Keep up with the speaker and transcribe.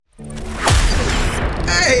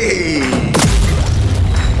Hey!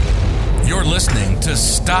 You're listening to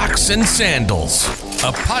Stocks and Sandals,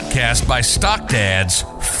 a podcast by Stock Dads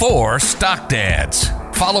for Stock Dads,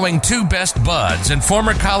 following two best buds and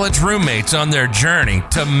former college roommates on their journey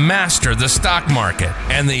to master the stock market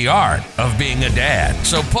and the art of being a dad.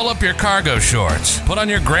 So pull up your cargo shorts, put on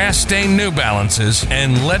your grass-stained New Balances,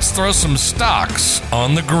 and let's throw some stocks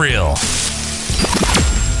on the grill.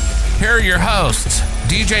 Here are your hosts,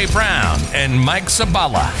 DJ Brown and Mike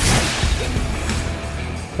Sabala.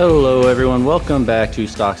 Hello, everyone. Welcome back to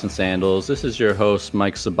Stocks and Sandals. This is your host,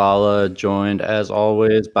 Mike Sabala, joined as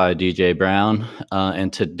always by DJ Brown.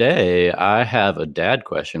 And today I have a dad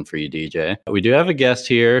question for you, DJ. We do have a guest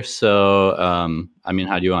here. So, how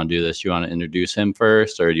do you want to do this? Do you want to introduce him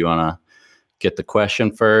first, or do you want to get the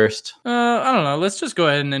question first? I don't know. Let's just go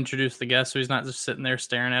ahead and introduce the guest so he's not just sitting there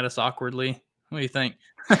staring at us awkwardly. What do you think?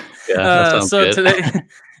 Yeah, that sounds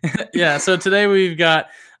good. Today we've got,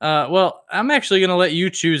 I'm actually going to let you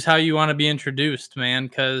choose how you want to be introduced, man,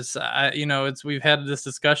 because, we've had this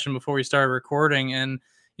discussion before we started recording, and,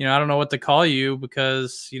 I don't know what to call you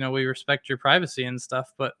because, we respect your privacy and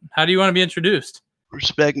stuff, but how do you want to be introduced?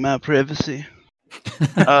 Respect my privacy.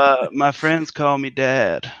 My friends call me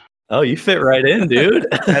Dad. Oh, you fit right in, dude.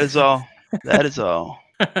 That is all.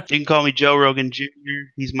 You can call me Joe Rogan Jr.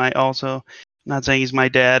 He's not saying he's my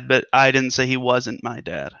dad, but I didn't say he wasn't my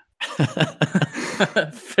dad.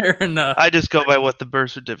 Fair enough. I just go by what the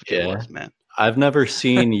birth certificate was, man. I've never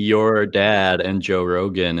seen your dad and Joe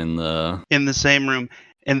Rogan in the same room.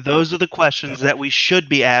 And those are the questions that we should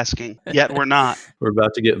be asking, yet we're not. We're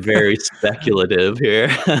about to get very speculative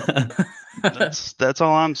here. That's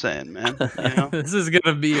all I'm saying, man. This is going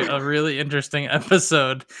to be a really interesting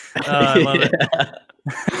episode. I love it.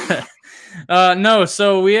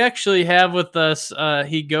 So we actually have with us,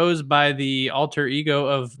 he goes by the alter ego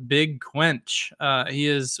of Big Quench. He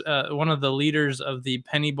is one of the leaders of the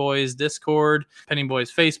Penny Boys Discord, Penny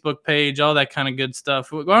Boys Facebook page, all that kind of good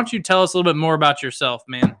stuff. Why don't you tell us a little bit more about yourself,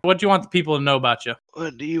 man? What do you want the people to know about you?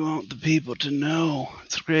 What do you want the people to know?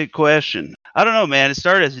 It's a great question. I don't know, man. It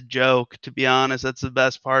started as a joke, to be honest. That's the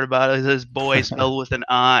best part about it. It's this boy spelled with an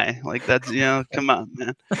I. Like, that's, come on,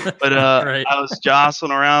 man. But Right. I was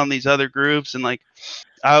jostling around these other groups, and like,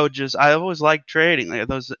 I always liked trading. Like,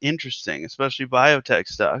 that was interesting, especially biotech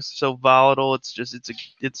stocks. So volatile.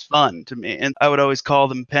 It's fun to me. And I would always call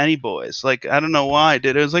them penny boys. Like, I don't know why I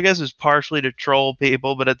did it. It was, I guess it was partially to troll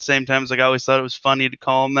people, but at the same time, it's like, I always thought it was funny to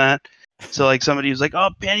call them that. So like somebody was like,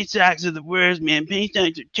 "Oh, penny stocks are the worst, man. Penny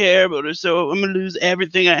stocks are terrible. So I'm gonna lose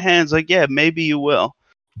everything I had." It's like, yeah, maybe you will,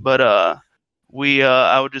 but I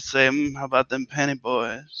would just say, how about them penny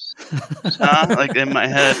boys? Like in my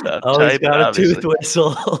head. He's got a tooth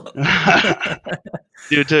whistle.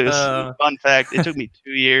 Dude, fun fact, it took me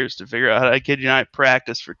 2 years to figure out. I kid you not, I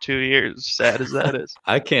practiced for 2 years. As sad as that is.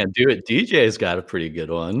 I can't do it. DJ's got a pretty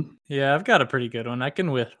good one. Yeah, I've got a pretty good one. I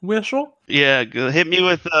can whistle. Yeah, good. Hit me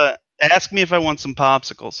with ask me if I want some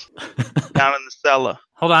popsicles down in the cellar.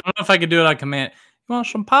 Hold on, I don't know if I can do it on command. You want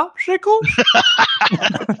some popsicles?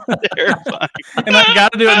 Terrifying. And I've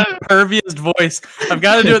got to do it in the perviest voice. I've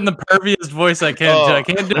got to do it in the perviest voice I can. I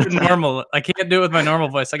can't do it normal. I can't do it with my normal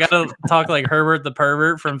voice. I got to talk like Herbert the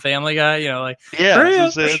pervert from Family Guy. Yeah,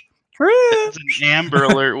 Chris. It's an Amber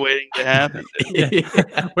Alert waiting to happen. Yeah.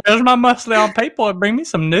 Where's my muscly on paper? Bring me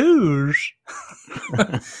some news.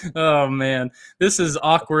 Oh man, this is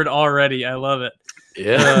awkward already. I love it.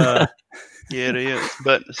 Yeah. Yeah, it is.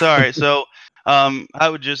 But sorry. So I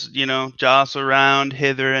would just, jostle around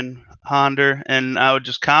hither and Honda, and I would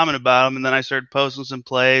just comment about them. And then I started posting some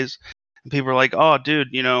plays, and people were like, "Oh, dude,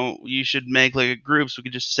 you should make like a group so we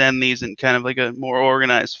could just send these in kind of like a more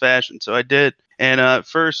organized fashion." So I did. And at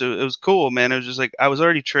first, it was cool, man. It was just like I was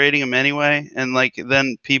already trading them anyway. And like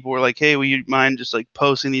then people were like, "Hey, will you mind just like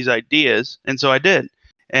posting these ideas?" And so I did.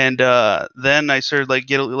 And then I started like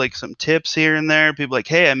get like some tips here and there. People like,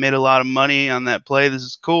 "Hey, I made a lot of money on that play. This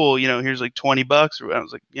is cool. Here's like $20." Or I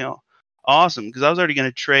was like, awesome, because I was already going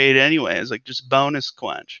to trade anyway. It's like just bonus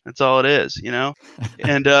Quench. That's all it is,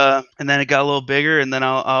 And then it got a little bigger, and then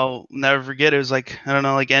I'll never forget. It was like, I don't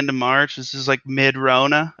know, like end of March. This is like mid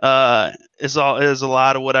Rona. It is a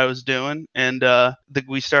lot of what I was doing, and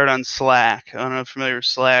we started on Slack. I don't know if you're familiar with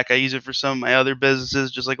Slack. I use it for some of my other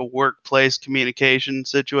businesses, just like a workplace communication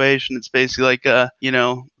situation. It's basically like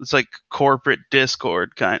it's like corporate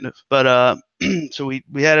Discord kind of, but so we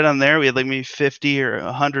had it on there. We had like maybe 50 or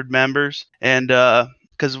 100 members, and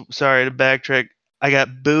because sorry to backtrack, I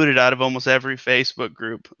got booted out of almost every Facebook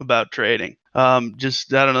group about trading.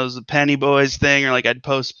 Just I don't know, it was the Penny Boys thing, or like I'd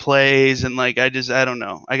post plays, and like I don't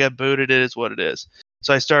know, I got booted. It is what it is.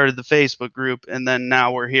 So I started the Facebook group, and then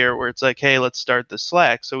now we're here where it's like, hey, let's start the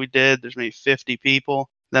Slack. So we did. There's maybe 50 people.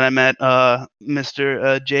 Then I met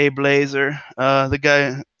Mr. Jay Blazer, the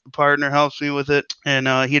guy, partner, helps me with it, and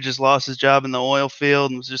he had just lost his job in the oil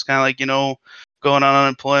field and was just kind of like, going on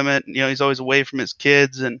unemployment. He's always away from his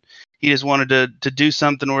kids, and he just wanted to do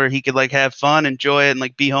something where he could like have fun, enjoy it, and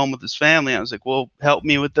like be home with his family. I was like, well, help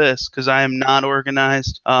me with this, because I am not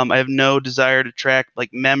organized. I have no desire to track like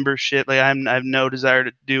membership. Like I have no desire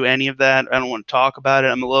to do any of that. I don't want to talk about it.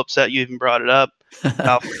 I'm a little upset you even brought it up.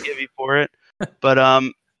 I'll forgive you for it. But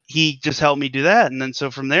he just helped me do that, and then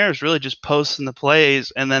so from there it's really just posting the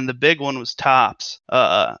plays, and then the big one was tops.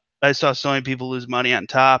 I saw so many people lose money on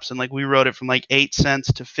tops, and like we wrote it from like 8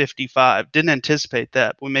 cents to 55. Didn't anticipate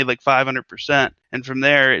that, but we made like 500%. And from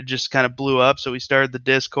there, it just kind of blew up. So we started the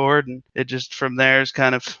Discord, and it just from there is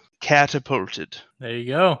kind of catapulted. There you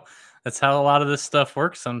go. That's how a lot of this stuff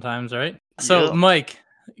works sometimes, right? So, Yeah. Mike,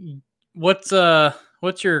 what's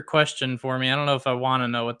your question for me? I don't know if I want to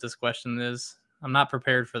know what this question is. I'm not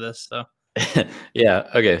prepared for this, so. Yeah.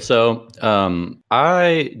 Okay. So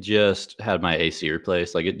I just had my AC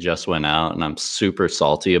replaced. Like it just went out and I'm super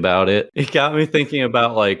salty about it. It got me thinking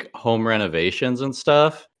about like home renovations and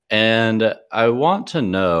stuff. And I want to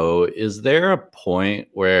know, is there a point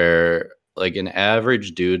where like an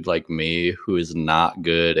average dude like me who is not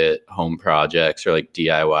good at home projects or like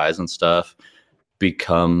DIYs and stuff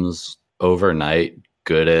becomes overnight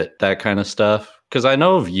good at that kind of stuff? Because I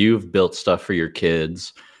know you've built stuff for your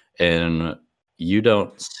kids, and you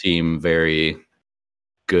don't seem very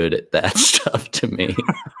good at that stuff to me.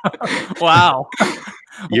 Wow.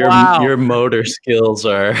 Your motor skills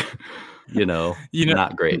are,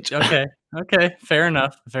 not great. Okay. Fair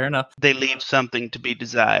enough. They leave something to be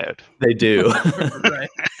desired. They do. Right.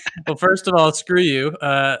 Well, first of all, screw you.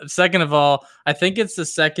 Second of all, I think it's the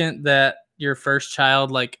second that your first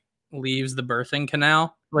child like leaves the birthing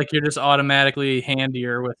canal, like you're just automatically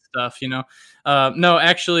handier with stuff, No,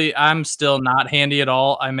 actually, I'm still not handy at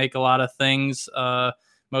all. I make a lot of things.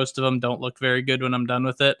 Most of them don't look very good when I'm done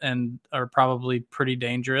with it, and are probably pretty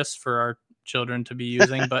dangerous for our children to be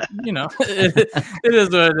using. But it is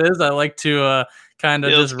what it is. I like to kind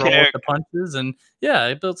of just roll with the punches, and yeah,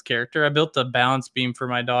 it builds character. I built a balance beam for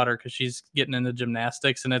my daughter because she's getting into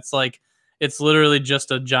gymnastics, and it's literally just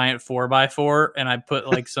a giant 4x4, and I put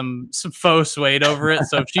like some faux suede over it.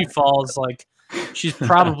 So if she falls, like she's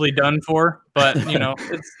probably done for. But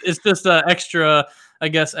it's just a extra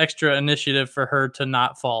initiative for her to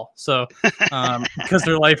not fall. So because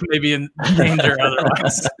her life may be in danger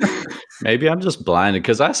otherwise. Maybe I'm just blinded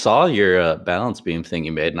because I saw your balance beam thing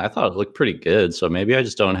you made, and I thought it looked pretty good. So maybe I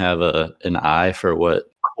just don't have an eye for what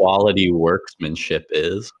quality workmanship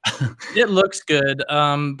is. It looks good,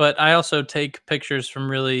 but I also take pictures from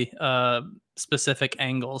really specific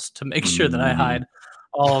angles to make sure that I hide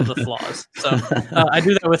all of the flaws. So I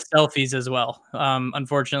do that with selfies as well.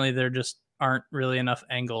 Unfortunately, there just aren't really enough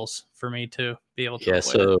angles for me to be able to. Yeah.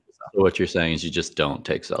 So what you're saying is you just don't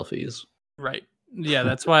take selfies, right? Yeah,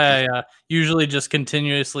 that's why I usually just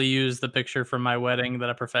continuously use the picture from my wedding that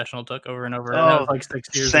a professional took over and over. And that was like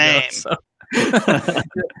 6 years ago. So.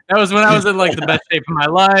 That was when I was in like the best shape of my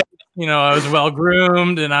life. I was well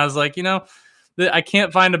groomed, and I was like, I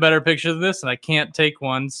can't find a better picture than this, and I can't take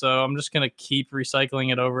one, so I'm just gonna keep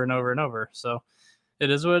recycling it over and over and over. So it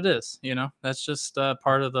is what it is. That's just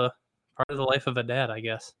part of the life of a dad, I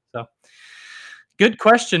guess. So good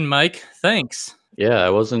question, Mike. Thanks. Yeah, I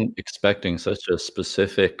wasn't expecting such a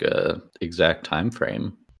specific exact time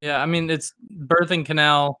frame. Yeah, I mean, it's birthing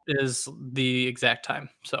canal is the exact time.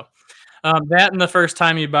 So that and the first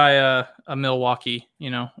time you buy a Milwaukee,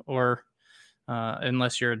 or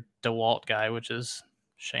unless you're a DeWalt guy, which is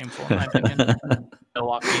shameful in my opinion.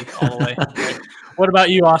 Milwaukee all the way. Right. What about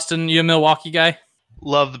you, Austin? You a Milwaukee guy?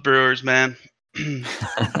 Love the Brewers, man.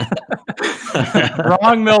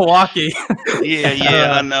 Wrong Milwaukee.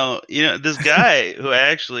 Yeah, I know. This guy who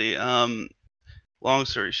actually, long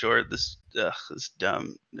story short, this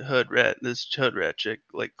dumb hood rat chick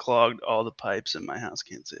like clogged all the pipes in my house.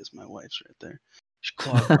 Can't say it's my wife's right there. She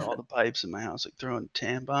clogged all the pipes in my house, like throwing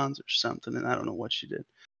tampons or something, and I don't know what she did.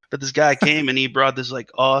 But this guy came and he brought this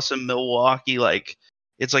like awesome Milwaukee, like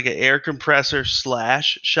it's like an air compressor /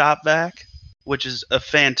 shop vac, which is a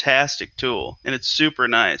fantastic tool, and it's super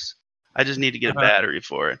nice. I just need to get a battery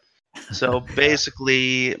for it. So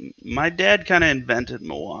basically, my dad kind of invented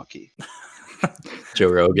Milwaukee. Joe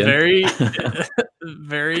Rogan.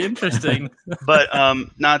 Very interesting. But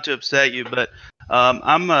not to upset you, but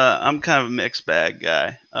I'm kind of a mixed bag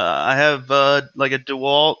guy. I have like a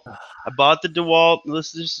DeWalt. I bought the DeWalt.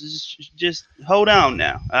 Let's just hold on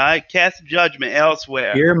now. I cast judgment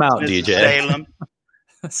elsewhere. Hear him out, Mr. DJ. Salem.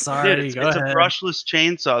 Sorry, Dude, it's go ahead. a brushless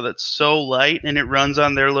chainsaw that's so light, and it runs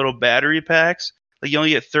on their little battery packs. Like you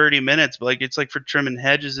only get 30 minutes, but like it's like for trimming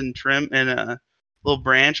hedges and little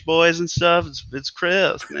branch boys and stuff. It's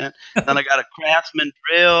crisp, man. Then I got a Craftsman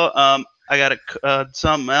drill. I got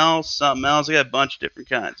something else. I got a bunch of different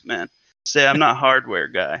kinds, man. Say I'm not a hardware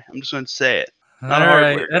guy. I'm just going to say it. Not a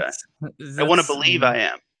hardware guy. I want to believe I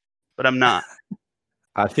am, but I'm not.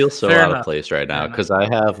 I feel so Fair out enough. of place right now Fair because I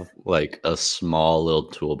have like a small little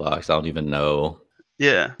toolbox. I don't even know.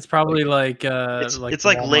 Yeah. It's probably like It's the like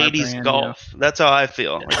Walmart ladies brand, golf. That's how I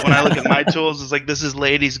feel. Like when I look at my tools, it's like this is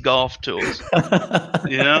ladies golf tools.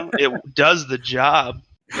 You know, it does the job,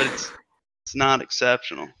 but it's not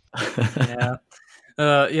exceptional. Yeah.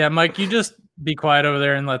 Yeah, Mike, you just be quiet over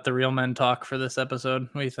there and let the real men talk for this episode.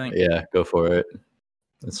 What do you think? Yeah, go for it.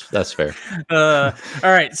 That's fair. All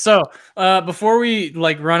right. So before we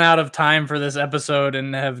run out of time for this episode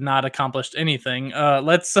and have not accomplished anything,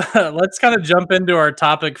 let's kind of jump into our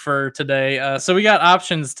topic for today. So we got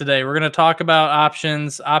options today. We're going to talk about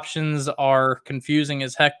options. Options are confusing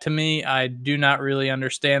as heck to me. I do not really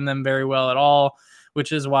understand them very well at all,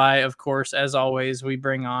 which is why, of course, as always, we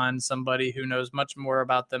bring on somebody who knows much more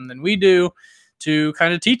about them than we do to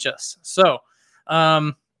kind of teach us. So,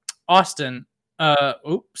 Austin,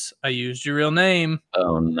 oops, I used your real name.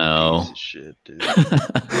 Oh no. Piece of shit, dude.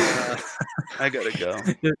 I gotta go.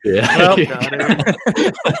 Yeah.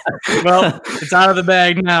 Well, it's out of the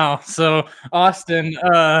bag now. So, Austin,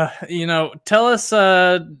 tell us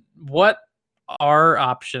what are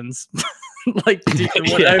options? We're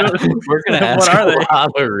gonna ask what are they? a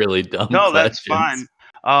lot of really dumb No, that's questions.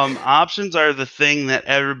 fine. Options are the thing that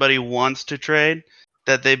everybody wants to trade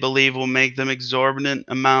that they believe will make them exorbitant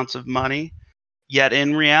amounts of money, yet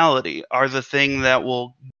in reality are the thing that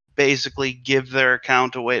will basically give their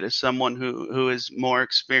account away to someone who is more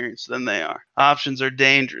experienced than they are. Options are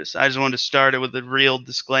dangerous. I just wanted to start it with a real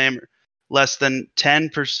disclaimer. Less than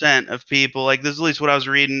 10% of people, like this is at least what I was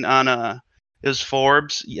reading on it was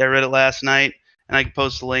Forbes. I read it last night, and I can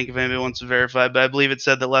post a link if anybody wants to verify, but I believe it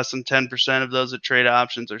said that less than 10% of those that trade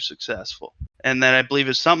options are successful. And then I believe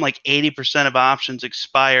it's something like 80% of options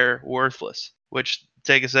expire worthless, which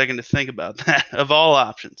take a second to think about that, of all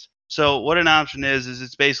options. So what an option is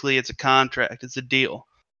it's a contract. It's a deal.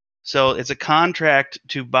 So it's a contract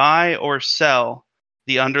to buy or sell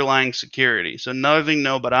the underlying security. So another thing to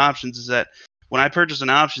know about options is that when I purchase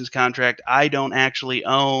an options contract, I don't actually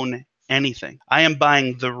own anything. I am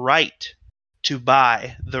buying the right to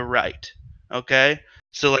buy the right. Okay?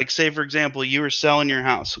 So like say for example, you were selling your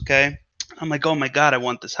house, okay? I'm like, "Oh my god, I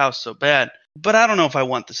want this house so bad, but I don't know if I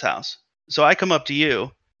want this house." So I come up to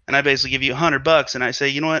you and I basically give you $100 and I say,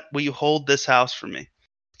 "You know what? Will you hold this house for me?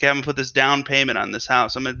 Okay, I'm gonna put this down payment on this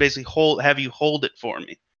house. I'm gonna basically have you hold it for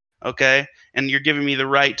me." Okay? And you're giving me the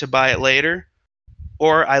right to buy it later,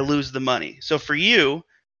 or I lose the money. So for you,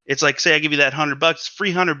 it's like say I give you that $100, it's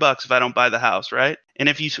free $100 if I don't buy the house, right? And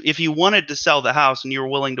if you wanted to sell the house and you were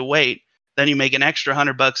willing to wait, then you make an extra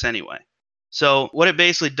 $100 anyway. So what it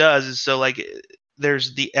basically does is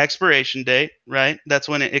there's the expiration date, right? That's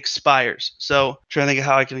when it expires. So trying to think of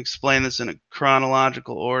how I can explain this in a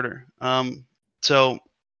chronological order. So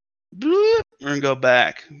we're gonna go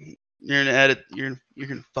back. You're gonna edit. You're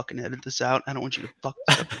gonna fucking edit this out. I don't want you to fuck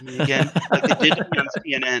this up with me again, like they did to me on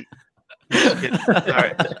CNN. Just kidding. All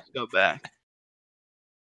right, let's go back.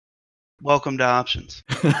 Welcome to options.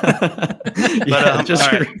 Just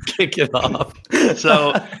all right. kick it off.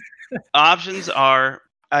 So options are.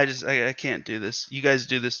 I can't do this. You guys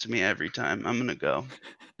do this to me every time. I'm gonna go.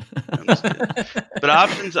 I'm just kidding. But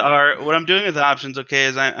options are what I'm doing with options. Okay,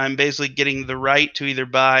 is I'm basically getting the right to either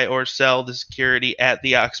buy or sell the security at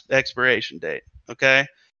the expiration date. Okay,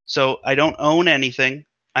 so I don't own anything.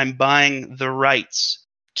 I'm buying the rights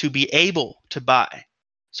to be able to buy.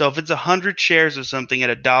 So if it's 100 shares of something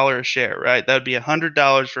at $1 a share, right? That would be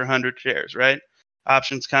 $100 for 100 shares, right?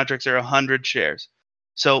 Options contracts are 100 shares.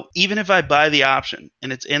 So even if I buy the option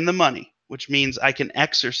and it's in the money, which means I can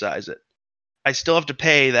exercise it, I still have to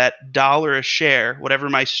pay that $1 a share, whatever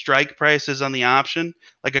my strike price is on the option,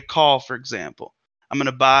 like a call, for example. I'm going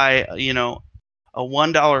to buy, a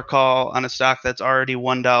 $1 call on a stock that's already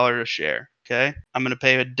 $1 a share. Okay. I'm going to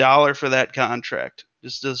pay $1 for that contract.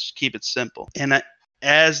 Just keep it simple. And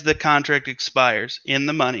as the contract expires in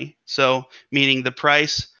the money, so meaning the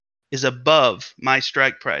price is above my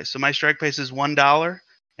strike price. So my strike price is $1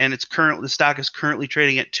 and the stock is currently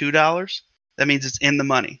trading at $2, that means it's in the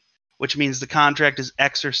money, which means the contract is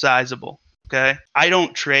exercisable. Okay. I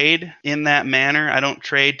don't trade in that manner. I don't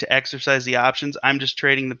trade to exercise the options. I'm just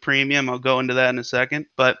trading the premium. I'll go into that in a second.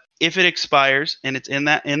 But if it expires and it's in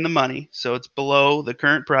the money, so it's below the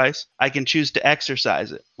current price, I can choose to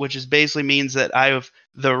exercise it, which is basically means that I have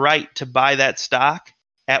the right to buy that stock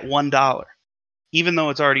at $1, even though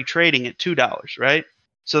it's already trading at $2, right?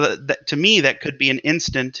 So that to me, that could be an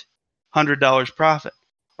instant $100 profit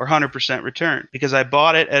or 100% return, because I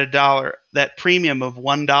bought it at $1. That premium of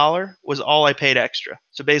 $1 was all I paid extra.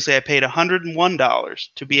 So basically, I paid $101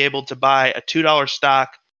 to be able to buy a $2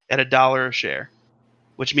 stock at $1 a share,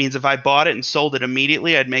 which means if I bought it and sold it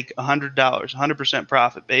immediately, I'd make $100, 100%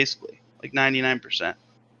 profit, basically, like 99%.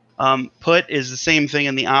 Put is the same thing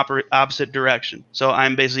in the opposite direction. So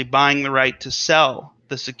I'm basically buying the right to sell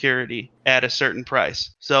the security at a certain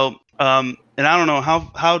price. So, and I don't know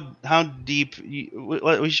how deep.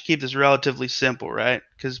 We should keep this relatively simple, right?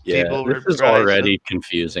 Because people. This is already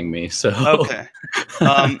confusing me. So okay.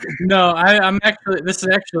 No, I'm actually. This is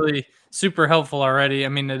actually super helpful already. I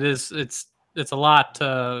mean, it's a lot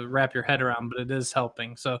to wrap your head around, but it is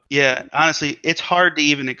helping. So yeah, honestly, it's hard to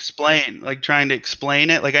even explain. Like trying to explain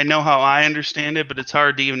it. Like I know how I understand it, but it's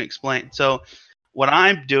hard to even explain. So what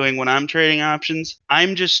I'm doing when I'm trading options,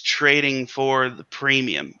 I'm just trading for the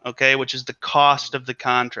premium, okay, which is the cost of the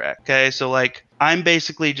contract. Okay, so like I'm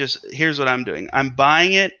basically here's what I'm doing. I'm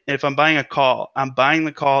buying it. If I'm buying a call, I'm buying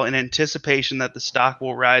the call in anticipation that the stock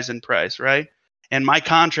will rise in price, right? And my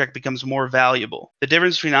contract becomes more valuable. The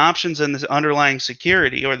difference between options and the underlying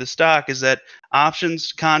security or the stock is that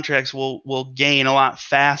options contracts will gain a lot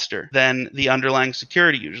faster than the underlying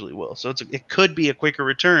security usually will. So it could be a quicker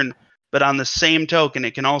return, but on the same token,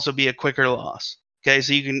 it can also be a quicker loss. Okay,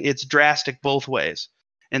 so it's drastic both ways.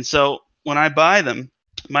 And so when I buy them,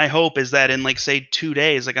 my hope is that in like say 2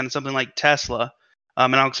 days, like on something like Tesla,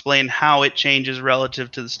 and I'll explain how it changes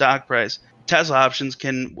relative to the stock price. Tesla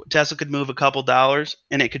could move a couple dollars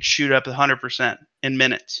and it could shoot up 100% in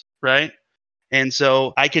minutes, right? And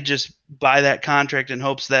so I could just buy that contract in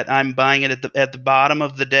hopes that I'm buying it at the bottom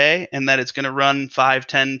of the day and that it's going to run $5,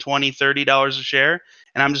 $10, $20, $30 a share.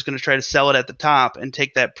 And I'm just going to try to sell it at the top and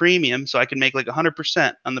take that premium so I can make like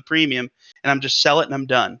 100% on the premium, and I'm just sell it and I'm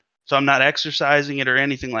done. So I'm not exercising it or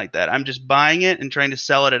anything like that. I'm just buying it and trying to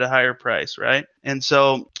sell it at a higher price, right? And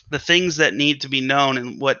so the things that need to be known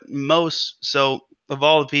and of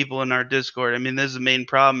all the people in our Discord, I mean, this is the main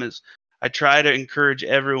problem is I try to encourage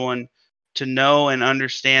everyone to know and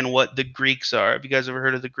understand what the Greeks are. Have you guys ever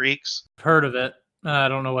heard of the Greeks? Heard of it. I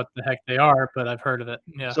don't know what the heck they are, but I've heard of it.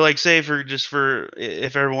 Yeah. So like say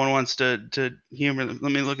if everyone wants to humor them,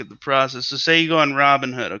 let me look at the process. So say you go on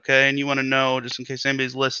Robinhood, okay, and you want to know, just in case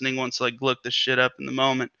anybody's listening wants to like look this shit up in the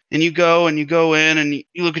moment. And you go in and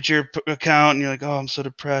you look at your account and you're like, oh, I'm so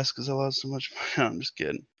depressed because I lost so much money. No, I'm just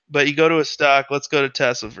kidding. But you go to a stock, let's go to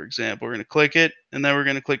Tesla, for example. We're going to click it, and then we're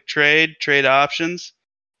going to click trade options.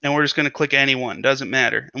 And we're just going to click anyone. Doesn't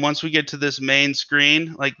matter. And once we get to this main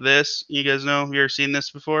screen like this, you guys know, have you ever seen this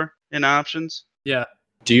before in options? Yeah.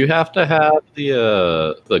 Do you have to have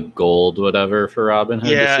the gold whatever for Robinhood?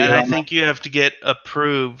 Yeah, and I think you have to get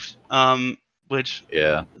approved. Which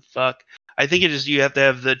fuck. I think you have to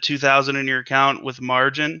have the 2,000 in your account with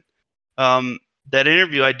margin. That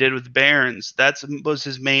interview I did with Barron's, that was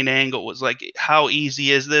his main angle, was like, how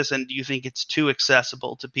easy is this, and do you think it's too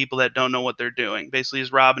accessible to people that don't know what they're doing? Basically, is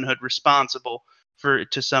Robinhood responsible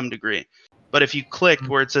to some degree? But if you click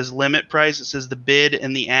where it says limit price, it says the bid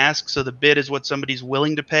and the ask. So the bid is what somebody's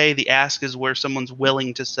willing to pay. The ask is where someone's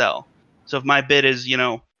willing to sell. So if my bid is,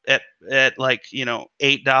 at like,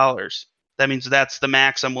 $8, that means that's the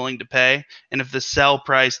max I'm willing to pay. And if the sell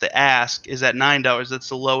price, the ask, is at $9, that's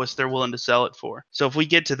the lowest they're willing to sell it for. So if we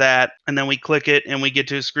get to that and then we click it and we get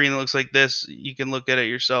to a screen that looks like this, you can look at it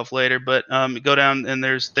yourself later. But go down and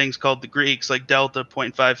there's things called the Greeks, like delta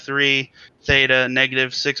 0.53, theta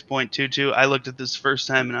negative 6.22. I looked at this first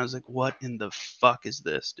time and I was like, what in the fuck is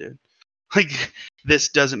this, dude? Like, this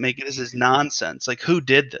is nonsense. Like, who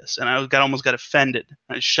did this? And I almost got offended.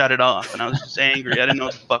 I shut it off and I was just angry. I didn't know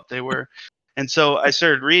what the fuck they were. And so I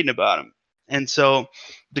started reading about them. And so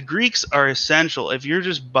the Greeks are essential. If you're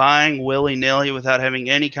just buying willy-nilly without having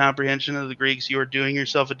any comprehension of the Greeks, you are doing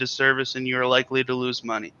yourself a disservice and you are likely to lose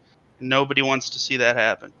money. And nobody wants to see that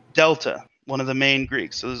happen. Delta, one of the main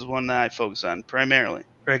Greeks. So this is one that I focus on primarily.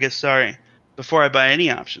 Before I buy any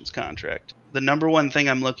options contract, the number one thing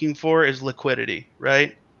I'm looking for is liquidity,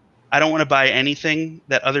 right? I don't want to buy anything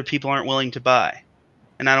that other people aren't willing to buy.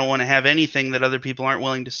 And I don't want to have anything that other people aren't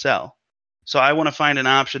willing to sell. So I want to find an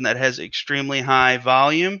option that has extremely high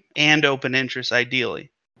volume and open interest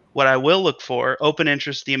ideally. What I will look for, open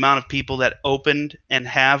interest, the amount of people that opened and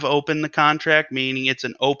have opened the contract, meaning it's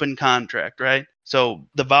an open contract, right? So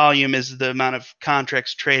the volume is the amount of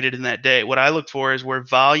contracts traded in that day. What I look for is where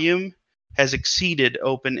volume has exceeded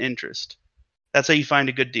open interest. That's how you find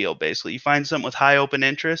a good deal, basically. You find something with high open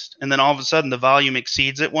interest, and then all of a sudden the volume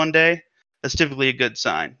exceeds it one day. That's typically a good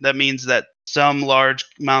sign. That means that some large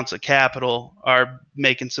amounts of capital are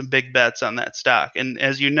making some big bets on that stock. And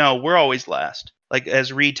as you know, we're always last. Like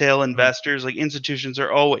as retail investors, like institutions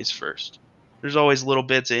are always first. There's always little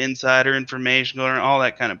bits of insider information going on, all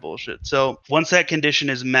that kind of bullshit. So once that condition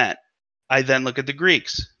is met, I then look at the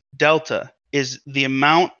Greeks. Delta is the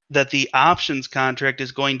amount that the options contract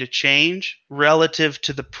is going to change relative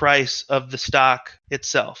to the price of the stock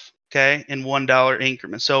itself, okay, in $1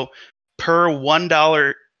 increments. So per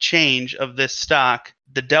 $1 change of this stock,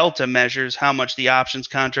 the delta measures how much the options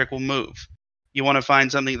contract will move. You want to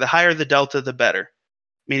find something, the higher the delta, the better.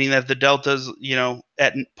 Meaning that if the delta's,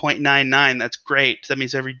 at 0.99, that's great. That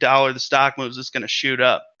means every dollar the stock moves, it's going to shoot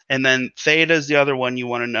up. And then theta is the other one you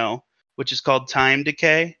want to know, which is called time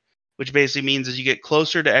decay, which basically means as you get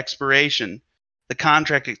closer to expiration, the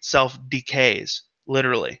contract itself decays,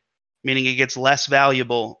 literally, meaning it gets less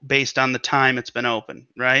valuable based on the time it's been open,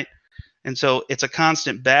 right? And so it's a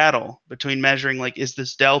constant battle between measuring, like, is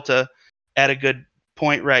this delta at a good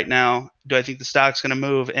point right now? Do I think the stock's going to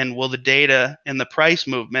move? And will the data and the price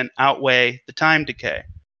movement outweigh the time decay?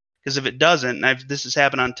 Because if it doesn't, and this has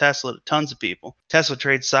happened on Tesla to tons of people, Tesla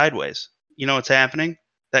trades sideways. You know what's happening?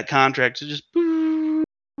 That contract is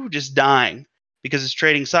just dying because it's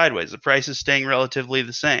trading sideways. The price is staying relatively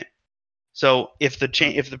the same. So if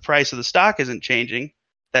the price of the stock isn't changing,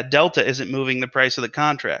 that delta isn't moving the price of the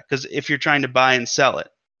contract, because if you're trying to buy and sell it.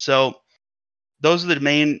 So those are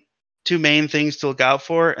the two main things to look out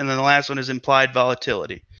for. And then the last one is implied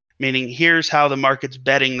volatility, meaning here's how the market's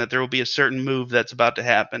betting that there will be a certain move that's about to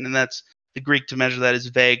happen. And that's the Greek to measure that is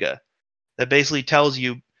vega. That basically tells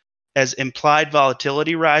you as implied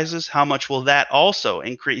volatility rises, how much will that also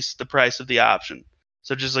increase the price of the option.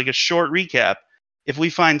 So just like a short recap, if we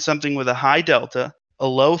find something with a high delta,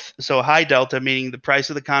 so high delta meaning the price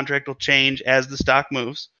of the contract will change as the stock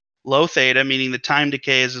moves, low theta meaning the time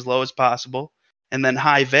decay is as low as possible, and then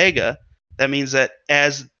high vega, that means that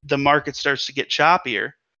as the market starts to get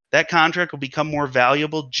choppier, that contract will become more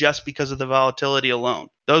valuable just because of the volatility alone.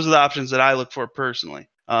 Those are the options that I look for personally.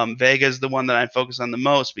 Vega is the one that I focus on the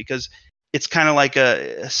most because it's kind of like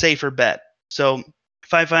a safer bet. So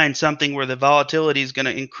if I find something where the volatility is going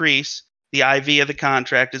to increase, the IV of the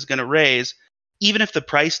contract is going to raise, even if the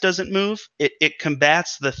price doesn't move, it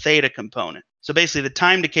combats the theta component. So basically the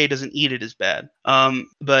time decay doesn't eat it as bad.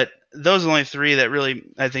 But those are only three that really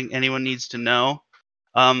I think anyone needs to know.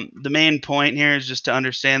 The main point here is just to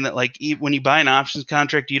understand that, like, when you buy an options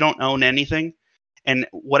contract, you don't own anything. And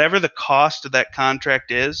whatever the cost of that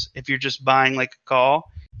contract is, if you're just buying like a call,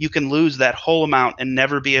 you can lose that whole amount and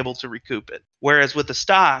never be able to recoup it. Whereas with the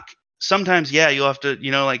stock, sometimes, you'll have to,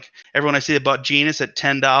 like everyone I see that bought Genus at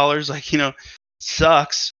 $10, like,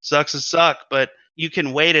 sucks to suck, but you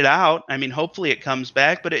can wait it out. I mean, hopefully it comes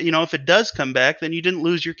back, but if it does come back, then you didn't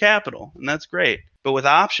lose your capital, and that's great. But with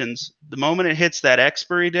options, the moment it hits that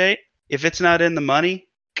expiry date, if it's not in the money,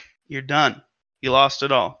 you're done. You lost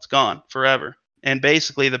it all. It's gone forever. And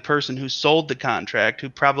basically the person who sold the contract, who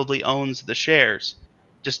probably owns the shares,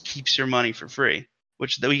 just keeps your money for free,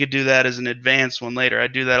 which we could do that as an advanced one later. I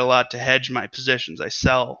do that a lot to hedge my positions. I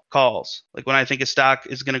sell calls. Like when I think a stock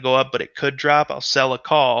is going to go up, but it could drop, I'll sell a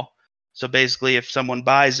call. So basically if someone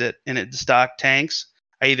buys it and the stock tanks,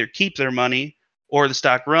 I either keep their money or the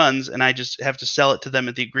stock runs and I just have to sell it to them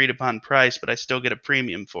at the agreed upon price, but I still get a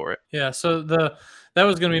premium for it. Yeah. So that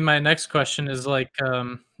was going to be my next question is like,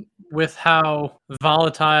 with how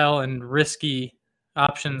volatile and risky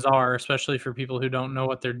options are, especially for people who don't know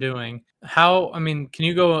what they're doing. Can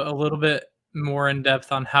you go a little bit more in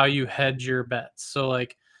depth on how you hedge your bets? So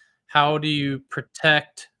like, how do you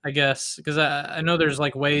protect, I guess, because I know there's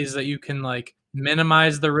like ways that you can like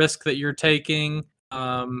minimize the risk that you're taking,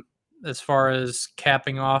 as far as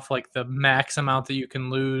capping off like the max amount that you can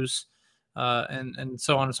lose, and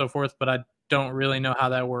so on and so forth. But I don't really know how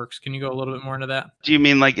that works. Can you go a little bit more into that? Do you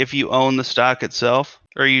mean like if you own the stock itself?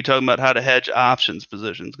 Or are you talking about how to hedge options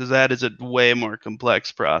positions? Because that is a way more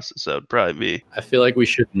complex process. That would probably be. I feel like we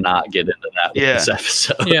should not get into that with this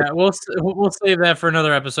episode. Yeah, we'll save that for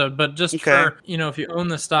another episode. But just for, if you own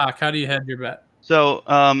the stock, how do you hedge your bet? So,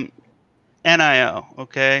 NIO,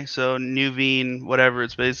 okay? So Nuveen, whatever,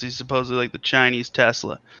 it's basically supposedly like the Chinese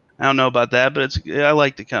Tesla. I don't know about that, but I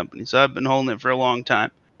like the company, so I've been holding it for a long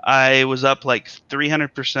time. I was up like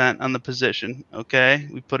 300% on the position. Okay,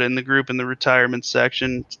 we put it in the group in the retirement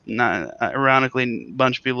section. Not ironically, a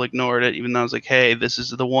bunch of people ignored it, even though I was like, "Hey, this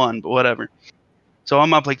is the one," but whatever. So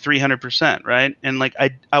I'm up like 300%, right? And like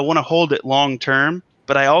I want to hold it long term,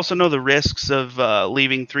 but I also know the risks of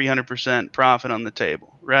leaving 300% profit on the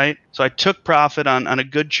table, right? So I took profit on a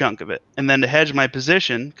good chunk of it, and then to hedge my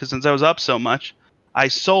position, because since I was up so much, I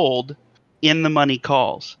sold in the money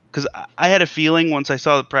calls, because I had a feeling once I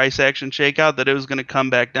saw the price action shakeout that it was going to come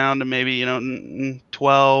back down to maybe $12,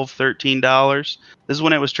 $13. This is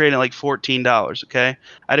when it was trading at like $14. Okay,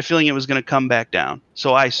 I had a feeling it was going to come back down,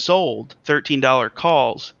 so I sold $13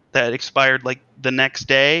 calls that expired like the next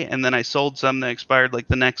day, and then I sold some that expired like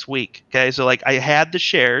the next week. Okay, so like I had the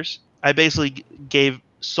shares. I basically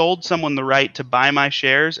sold someone the right to buy my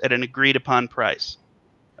shares at an agreed upon price.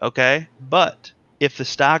 Okay, but if the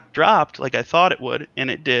stock dropped like I thought it would,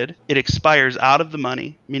 and it did, it expires out of the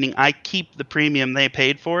money, meaning I keep the premium they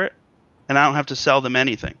paid for it, and I don't have to sell them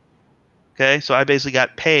anything. Okay, so I basically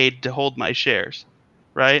got paid to hold my shares,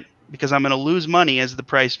 right? Because I'm going to lose money as the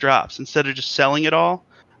price drops. Instead of just selling it all,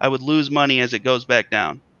 I would lose money as it goes back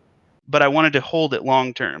down. But I wanted to hold it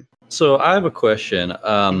long term. So I have a question.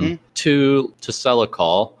 To sell a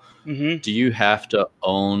call, Mm-hmm. do you have to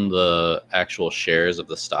own the actual shares of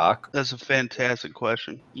the stock? That's a fantastic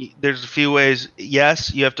question. There's a few ways.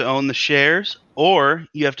 Yes, you have to own the shares, or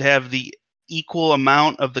you have to have the equal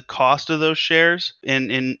amount of the cost of those shares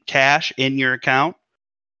in cash in your account,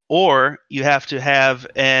 or you have to have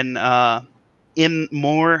a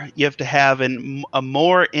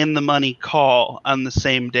more in the money call on the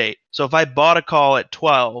same date. So if I bought a call at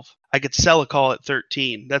 12, I could sell a call at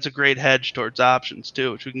 13. That's a great hedge towards options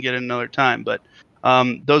too, which we can get in another time. But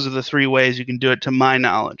those are the three ways you can do it, to my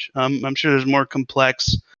knowledge. I'm sure there's more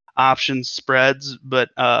complex options spreads, but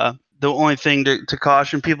the only thing to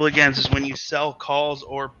caution people against is when you sell calls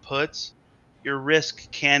or puts, your risk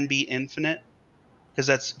can be infinite, because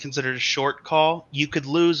that's considered a short call. You could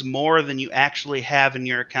lose more than you actually have in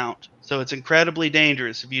your account. So it's incredibly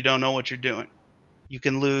dangerous if you don't know what you're doing. You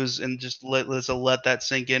can lose, and just let that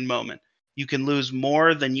sink in moment. You can lose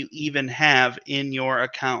more than you even have in your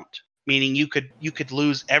account. Meaning you could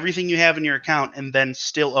lose everything you have in your account and then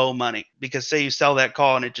still owe money, because say you sell that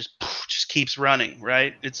call and it just keeps running,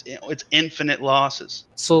 right? It's infinite losses.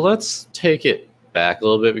 So let's take it back a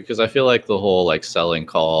little bit, because I feel like the whole like selling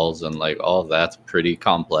calls and like all of that's pretty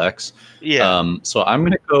complex. Yeah. So I'm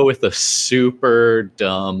gonna go with a super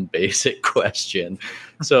dumb basic question.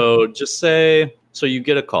 So just say, so you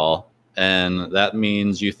get a call, and that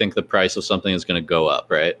means you think the price of something is going to go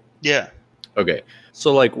up, right? Yeah. Okay.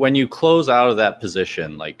 So like when you close out of that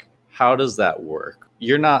position, like how does that work?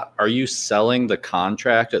 Are you selling the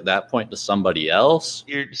contract at that point to somebody else?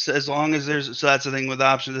 As long as so that's the thing with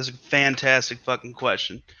options. That's a fantastic fucking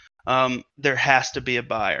question. There has to be a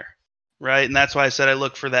buyer, right? And that's why I said I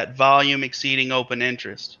look for that volume exceeding open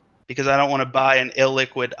interest, because I don't want to buy an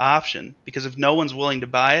illiquid option, because if no one's willing to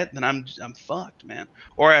buy it, then I'm fucked, man.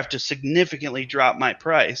 Or I have to significantly drop my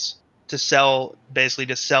price to sell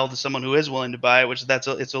to someone who is willing to buy it, which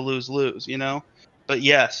it's a lose-lose, you know? But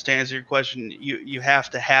yes, to answer your question, you have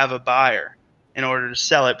to have a buyer in order to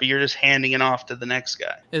sell it, but you're just handing it off to the next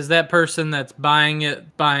guy. Is that person that's buying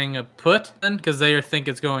a put then, because they think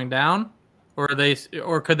it's going down, or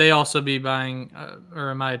could they also be buying?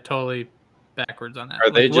 Or am I totally backwards on that?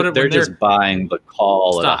 Are they just buying the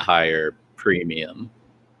call at a higher premium?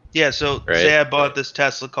 Yeah, so right? Say I bought this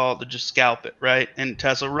Tesla call to just scalp it, right? And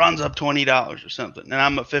Tesla runs up $20 or something, and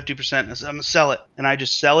I'm at 50%, and I said, I'm going to sell it. And I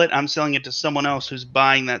just sell it. I'm selling it to someone else who's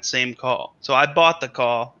buying that same call. So I bought the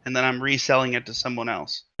call, and then I'm reselling it to someone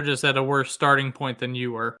else. You're just at a worse starting point than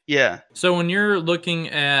you were. Yeah. So when you're looking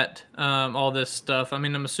at all this stuff, I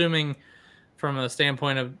mean, I'm assuming from a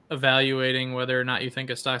standpoint of evaluating whether or not you think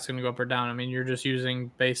a stock's going to go up or down, I mean, you're just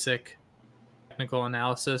using basic technical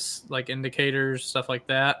analysis, like indicators, stuff like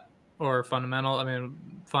that, or fundamental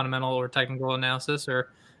or technical analysis, or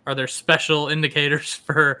are there special indicators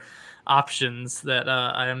for options that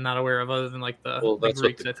I am not aware of, other than like the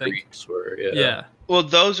Greeks, I think. Greeks were, yeah. Well,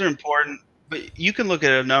 those are important, but you can look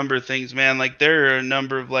at a number of things, man. Like there are a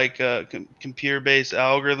number of like computer-based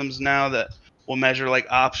algorithms now that will measure like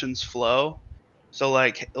options flow. So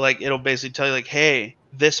like it'll basically tell you like, hey,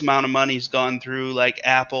 this amount of money's gone through like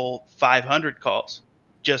Apple 500 calls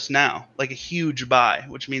just now, like a huge buy,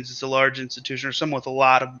 which means it's a large institution or someone with a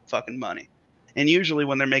lot of fucking money. And usually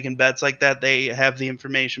when they're making bets like that, they have the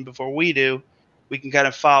information before we do. We can kind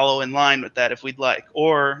of follow in line with that if we'd like.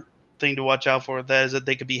 Or thing to watch out for with that is that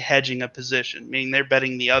they could be hedging a position, meaning they're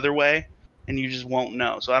betting the other way, and you just won't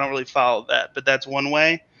know. So I don't really follow that, but that's one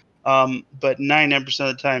way. But 99%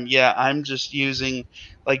 of the time, yeah, I'm just using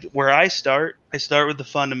like where I start with the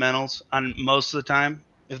fundamentals on most of the time.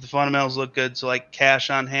 If the fundamentals look good, so like cash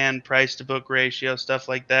on hand, price to book ratio, stuff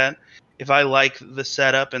like that. If I like the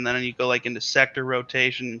setup, and then you go like into sector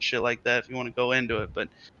rotation and shit like that if you want to go into it. But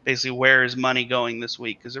basically, where is money going this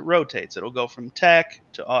week? Because it rotates. It'll go from tech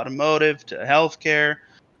to automotive to healthcare.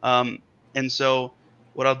 And so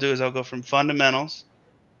what I'll do is I'll go from fundamentals,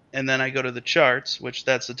 and then I go to the charts, which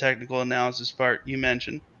that's the technical analysis part you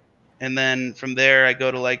mentioned. And then from there, I go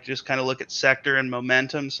to like just kind of look at sector and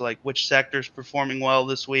momentum. So like which sector's performing well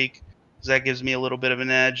this week, because that gives me a little bit of an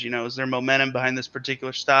edge. Is there momentum behind this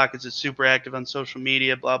particular stock? Is it super active on social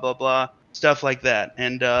media? Blah, blah, blah. Stuff like that.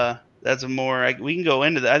 And that's we can go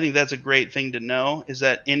into that. I think that's a great thing to know, is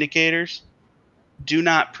that indicators do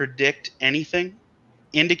not predict anything.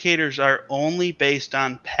 Indicators are only based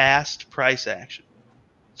on past price action.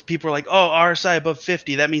 So people are like, oh, RSI above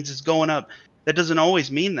 50, that means it's going up. That doesn't always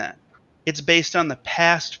mean that. It's based on the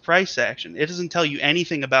past price action. It doesn't tell you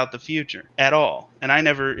anything about the future at all. And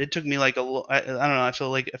it took me like I don't know, I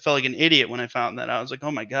felt like an idiot when I found that. I was like,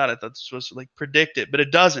 oh my God, I thought this was like predict it, but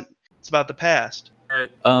it doesn't. It's about the past. I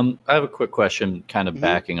have a quick question, kind of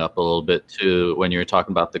backing up a little bit to when you were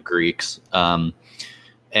talking about the Greeks.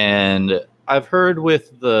 And I've heard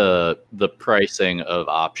with the pricing of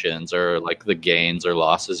options, or like the gains or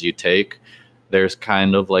losses you take, there's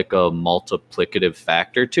kind of like a multiplicative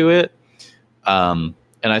factor to it. And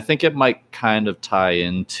I think it might kind of tie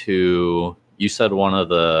into, you said one of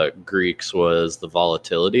the Greeks was the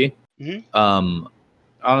volatility.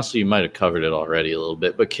 Honestly, you might have covered it already a little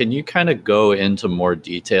bit, but can you kind of go into more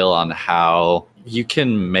detail on how you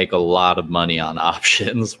can make a lot of money on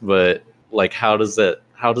options, but like how does the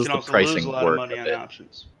pricing lose a lot work? Of money on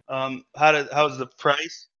options. How is the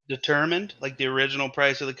price determined? Like the original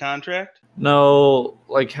price of the contract? No,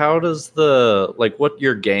 like how does what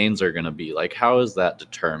your gains are going to be? Like how is that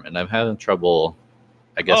determined? I'm having trouble,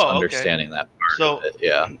 I guess, understanding that part of it.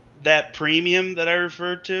 Yeah. That premium that I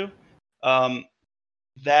referred to,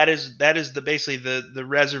 that is basically the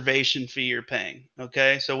reservation fee you're paying.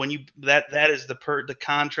 Okay, so when that is the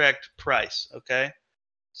contract price. Okay,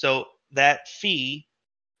 so that fee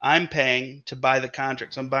I'm paying to buy the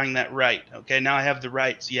contract. So I'm buying that right. Okay, now I have the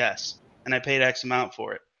rights, yes, and I paid X amount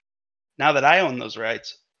for it. Now that I own those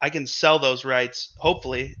rights, I can sell those rights,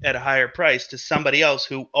 hopefully at a higher price, to somebody else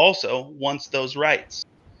who also wants those rights.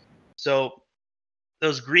 So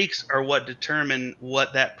those Greeks are what determine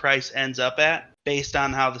what that price ends up at based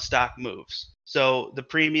on how the stock moves. So the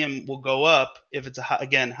premium will go up if it's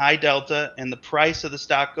high delta and the price of the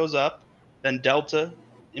stock goes up, then delta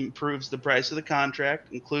improves the price of the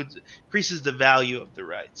contract, increases the value of the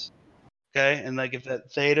rights. Okay, and like if that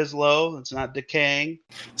theta is low, it's not decaying.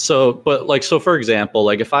 So for example,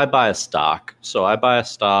 like if I buy a stock,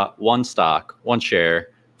 one share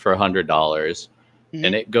for $100,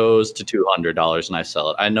 and it goes to $200, and I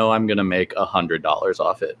sell it, I know I'm going to make $100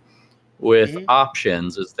 off it. With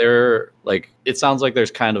options, is there it sounds like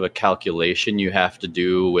there's kind of a calculation you have to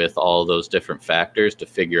do with all those different factors to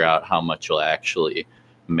figure out how much you'll actually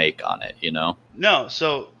make on it, No,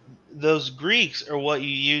 so those Greeks are what you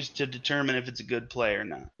use to determine if it's a good play or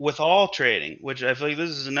not. With all trading, which I feel like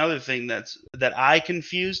this is another thing that I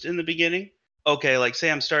confused in the beginning. Okay, like say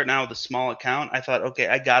I'm starting out with a small account, I thought, okay,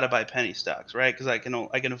 I gotta buy penny stocks, right? Because I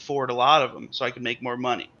can afford a lot of them, so I can make more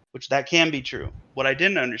money. Which that can be true. What I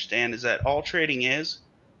didn't understand is that all trading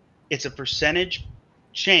it's a percentage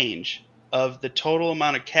change of the total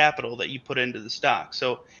amount of capital that you put into the stock.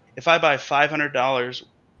 So if I buy $500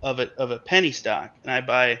 of a penny stock, and I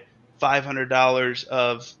buy $500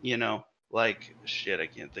 of, I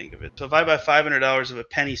can't think of it. So if I buy $500 of a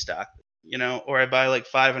penny stock, or I buy like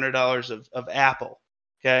 $500 of Apple,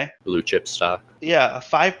 okay? Blue chip stock. Yeah, a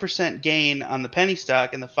 5% gain on the penny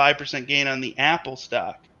stock and the 5% gain on the Apple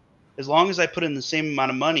stock. As long as I put in the same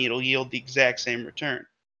amount of money, it'll yield the exact same return.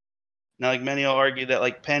 Now, like many will argue that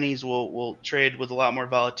like pennies will trade with a lot more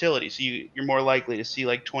volatility. So you're more likely to see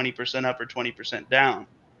like 20% up or 20% down.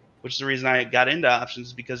 Which is the reason I got into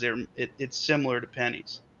options, because it's similar to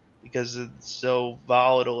pennies, because it's so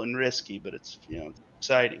volatile and risky, but it's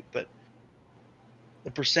exciting. But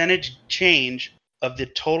the percentage change of the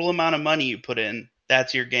total amount of money you put in,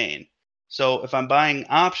 that's your gain. So if I'm buying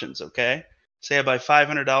options, okay, say I buy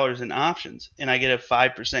 $500 in options and I get a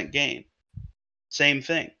 5% gain, same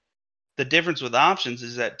thing. The difference with options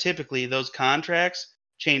is that typically those contracts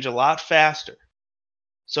change a lot faster.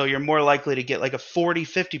 So you're more likely to get like a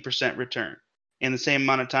 40-50% return. in the same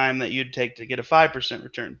amount of time that you'd take to get a 5%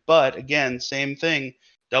 return. But again, same thing,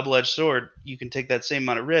 double-edged sword. You can take that same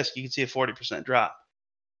amount of risk. You can see a 40% drop.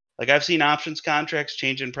 Like I've seen options contracts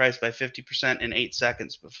change in price by 50% in 8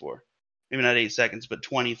 seconds before. Maybe not 8 seconds, but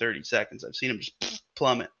 20, 30 seconds. I've seen them just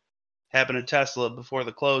plummet. Happened to Tesla before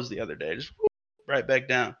the close the other day. Just right back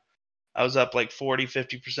down. I was up like 40,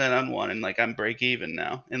 50% on one, and like I'm break even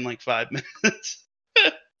now in like 5 minutes.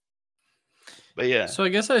 But yeah. So I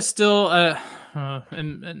guess I still,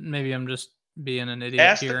 and maybe I'm just being an idiot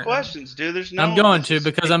Ask here. the questions, dude. There's no. I'm going to,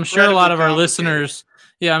 because I'm sure a lot of our listeners,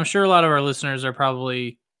 I'm sure a lot of our listeners are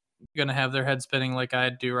probably going to have their head spinning like I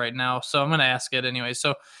do right now. So I'm going to ask it anyway.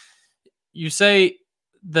 So you say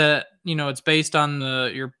that, it's based on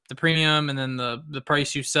the premium and then the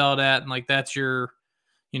price you sell it at, and like that's your,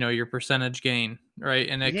 your percentage gain, right?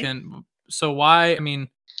 And it can, so why,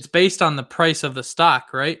 it's based on the price of the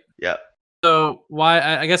stock, right? Yeah. So why,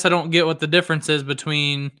 I guess I don't get what the difference is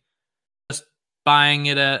between just buying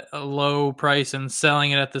it at a low price and selling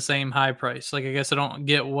it at the same high price. Like, I guess I don't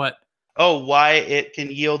get what. Oh, why it can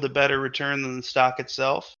yield a better return than the stock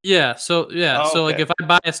itself? Yeah. So, so like if I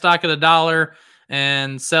buy a stock at $1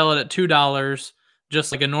 and sell it at $2,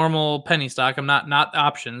 just like a normal penny stock, I'm not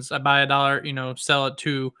options. I buy $1, sell it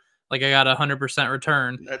 $2, like I got 100%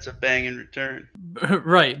 return. That's a banging return.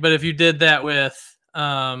 Right. But if you did that with,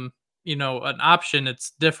 an option,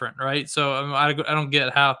 it's different, right? So I don't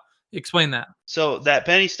get how. Explain that. So that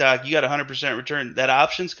penny stock, you got 100% return. That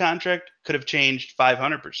options contract could have changed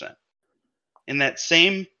 500%. In that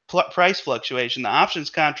same price fluctuation, the options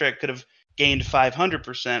contract could have gained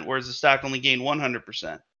 500%, whereas the stock only gained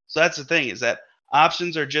 100%. So that's the thing, is that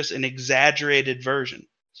options are just an exaggerated version.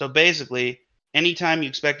 So basically, anytime you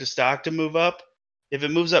expect a stock to move up, if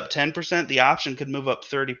it moves up 10%, the option could move up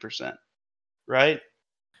 30%, right?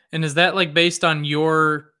 And is that like based on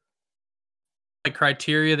your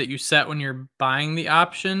criteria that you set when you're buying the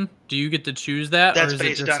option? Do you get to choose that? That's or is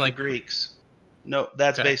based it just on like the Greeks. No,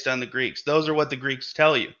 that's based on the Greeks. Those are what the Greeks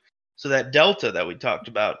tell you. So that delta that we talked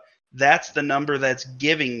about, that's the number that's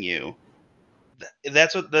giving you.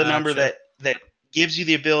 That's what the number that gives you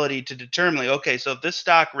the ability to determine, like, okay, so if this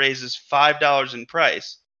stock raises $5 in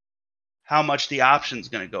price, how much the option's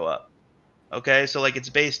going to go up? Okay, so like it's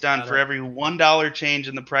based on for every $1 change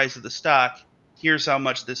in the price of the stock, here's how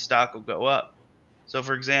much this stock will go up. So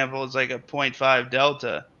for example, it's like a 0.5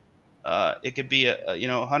 delta. It could be a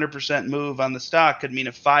 100% move on the stock could mean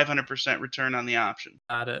a 500% return on the option.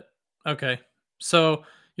 Got it. Okay. So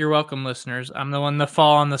you're welcome, listeners. I'm the one to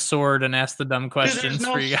fall on the sword and ask the dumb questions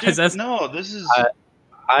for you guys. This is.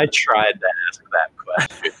 I tried to ask that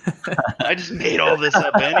question. I just made all this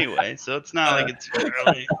up anyway, so it's not like it's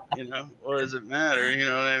really, what does it matter? You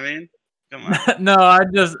know what I mean? Come on. No,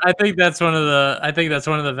 I think that's one of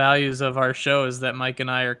the values of our show is that Mike and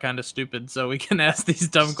I are kind of stupid, so we can ask these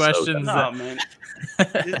dumb questions. No, man.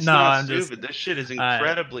 It's not stupid. This shit is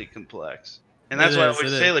incredibly complex. And that's why I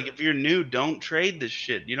always say, like, if you're new, don't trade this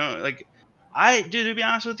shit. To be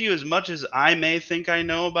honest with you, as much as I may think I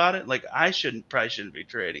know about it, like I probably shouldn't be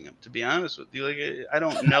trading them. To be honest with you, like I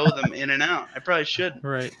don't know them in and out. I probably shouldn't.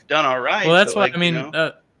 Right. Done all right. Well, that's what I mean.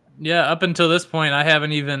 Up until this point, I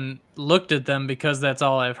haven't even looked at them because that's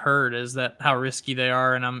all I've heard is that how risky they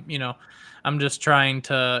are, and I'm just trying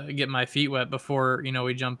to get my feet wet before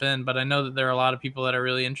we jump in. But I know that there are a lot of people that are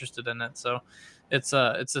really interested in it, so it's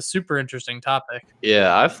a super interesting topic.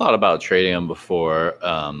 Yeah, I've thought about trading them before.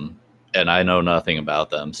 And I know nothing about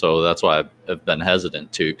them. So that's why I've been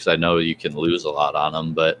hesitant too, because I know you can lose a lot on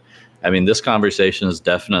them. But this conversation is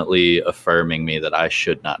definitely affirming me that I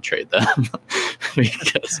should not trade them.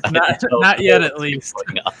 Because not yet, at least.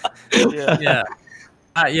 Yeah.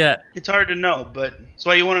 Not yet. It's hard to know, but that's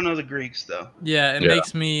why you want to know the Greeks, though. Yeah, it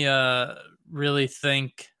makes me really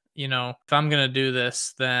think, if I'm going to do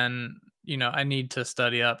this, then, I need to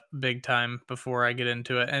study up big time before I get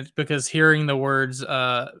into it. And because hearing the words,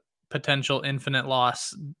 potential infinite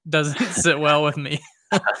loss doesn't sit well with me.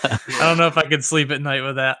 I don't know if I could sleep at night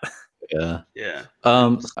with that. Yeah.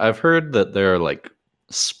 I've heard that there are like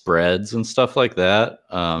spreads and stuff like that.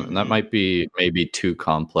 And that might be maybe too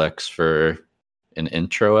complex for an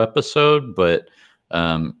intro episode, but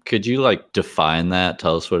could you like define that?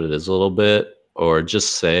 Tell us what it is a little bit, or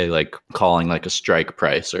just say like calling like a strike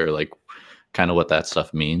price or like kind of what that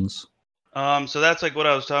stuff means. So that's like what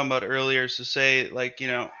I was talking about earlier. So say like,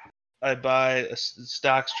 I buy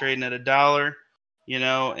stocks trading at $1,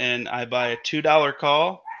 and I buy a $2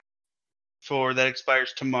 call that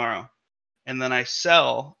expires tomorrow. And then I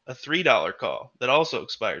sell a $3 call that also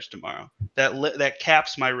expires tomorrow. That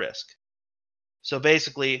caps my risk. So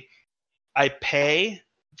basically I pay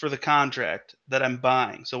for the contract that I'm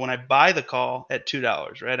buying. So when I buy the call at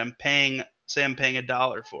 $2, right, I'm paying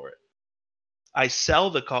 $1 for it. I sell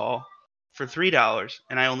the call for $3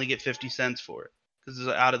 and I only get 50 cents for it because it's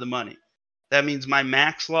out of the money. That means my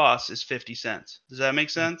max loss is 50 cents. Does that make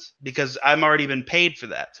sense? Because I'm already been paid for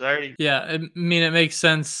that. So I already. Yeah, I mean, it makes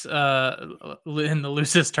sense in the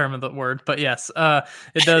loosest term of the word, but yes,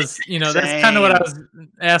 it does. That's kind of what I was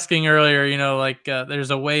asking earlier.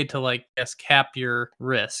 There's a way to cap your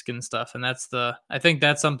risk and stuff, and I think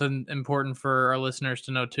that's something important for our listeners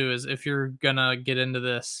to know too. Is if you're gonna get into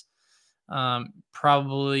this,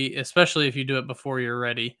 probably, especially if you do it before you're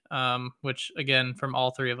ready, which again, from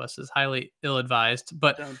all three of us is highly ill-advised,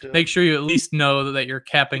 but make sure you at least know that you're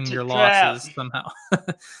capping your losses somehow.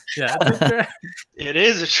 Yeah, it's a trap. It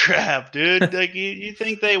is a trap, dude. Like you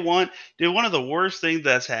think they want, dude, one of the worst things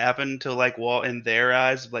that's happened to in their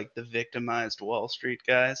eyes, like the victimized Wall Street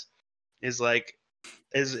guys is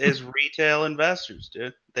retail investors,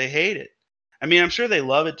 dude. They hate it. I mean, I'm sure they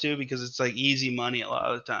love it too, because it's like easy money a lot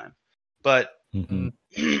of the time. But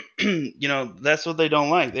that's what they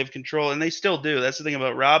don't like. They have control, and they still do. That's the thing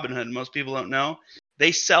about Robinhood. Most people don't know.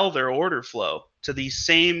 They sell their order flow to these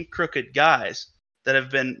same crooked guys that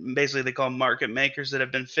have been, basically they call them market makers, that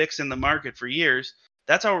have been fixing the market for years.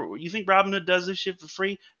 That's how you think Robinhood does this shit for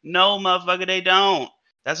free? No, motherfucker, they don't.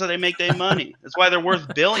 That's how they make their money. That's why they're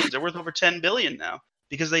worth billions. They're worth over 10 billion now,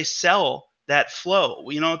 because they sell that flow.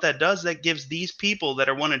 You know what that does? That gives these people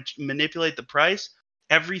that want to manipulate the price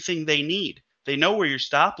everything they need. They know where your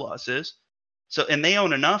stop loss is. So, and they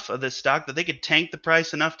own enough of this stock that they could tank the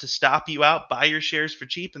price enough to stop you out, buy your shares for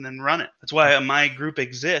cheap, and then run it. That's why my group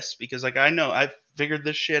exists, because I know I've figured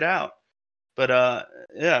this shit out. But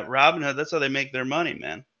yeah, Robinhood, that's how they make their money,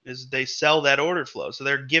 man, is they sell that order flow. So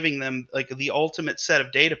they're giving them the ultimate set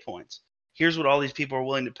of data points. Here's what all these people are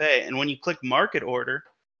willing to pay. And when you click market order,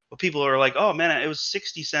 well, people are like, oh man, it was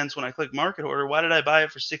 60 cents when I clicked market order. Why did I buy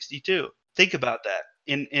it for 62? Think about that.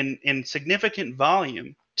 In significant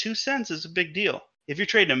volume, 2 cents is a big deal. If you're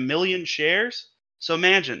trading 1 million shares, so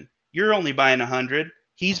imagine you're only buying 100,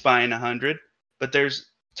 he's buying 100, but there's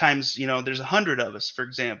times, there's 100 of us, for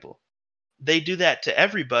example. They do that to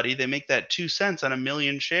everybody. They make that 2 cents on 1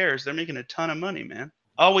 million shares. They're making a ton of money, man.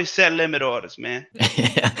 Always set limit orders, man.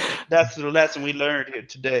 Yeah. That's the lesson we learned here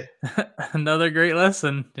today. Another great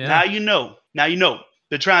lesson. Yeah. Now you know.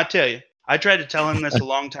 Been trying to tell you. I tried to tell him this a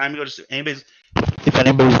long time ago. If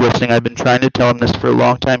anybody's listening, I've been trying to tell him this for a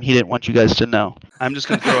long time. He didn't want you guys to know. I'm just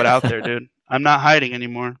going to throw it out there, dude. I'm not hiding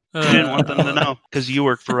anymore. I didn't want them to know, because you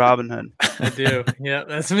work for Robinhood. I do. Yeah,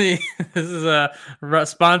 that's me. This is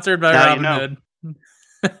sponsored by Robinhood.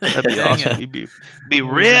 That'd be awesome. You'd be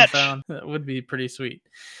rich. That would be pretty sweet.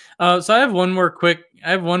 So I have one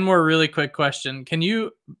more really quick question. Can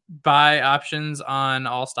you buy options on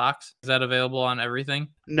all stocks? Is that available on everything?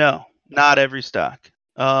 No, not every stock.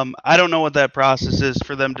 I don't know what that process is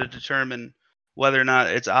for them to determine whether or not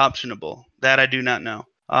it's optionable. That I do not know.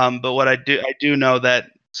 But what I do know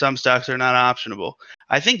that some stocks are not optionable.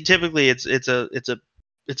 I think typically it's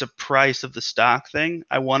a price of the stock thing,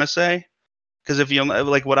 I want to say. Because if you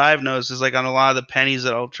what I've noticed is on a lot of the pennies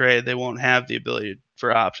that I'll trade, they won't have the ability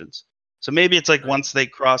for options. So maybe it's once they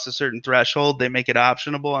cross a certain threshold, they make it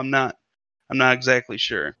optionable. I'm not exactly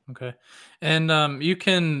sure. Okay. And you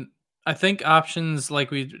can, I think options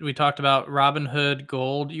like we talked about, Robinhood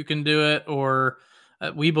Gold, you can do it, or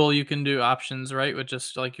at Webull you can do options, right, with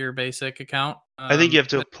just your basic account. I think you have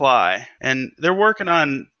to apply, and they're working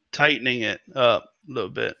on tightening it up a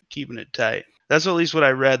little bit, keeping it tight. That's at least what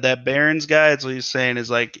I read. That Barron's guy, that's what he's saying, is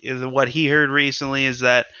what he heard recently is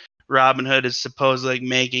that Robinhood is supposedly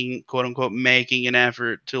making, quote unquote, making an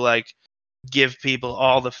effort to give people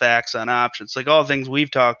all the facts on options. All the things we've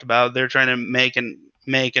talked about, they're trying to make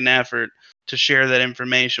an effort to share that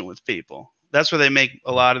information with people. That's where they make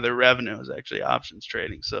a lot of their revenue, is actually options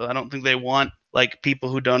trading. So I don't think they want people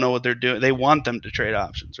who don't know what they're doing. They want them to trade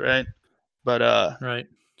options, right? But right,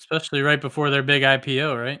 especially right before their big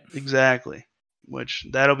IPO, right? Exactly. Which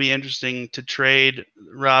that'll be interesting to trade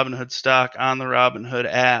Robinhood stock on the Robinhood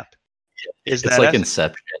app. It's like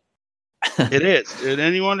Inception. It is, dude.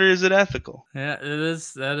 And you wonder, is it ethical? Yeah, it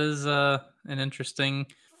is. That is an interesting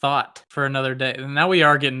thought for another day. And now we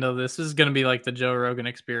are getting to this. This is going to be like the Joe Rogan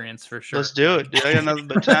experience for sure. Let's do it, dude. I got nothing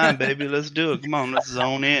but time, baby. Let's do it. Come on, let's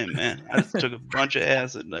zone in, man. I just took a bunch of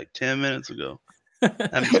acid 10 minutes ago.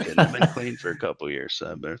 I'm just kidding. I've been clean for a couple years,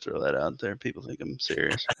 so I better throw that out there. People think I'm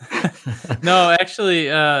serious. No, actually,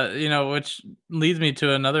 which leads me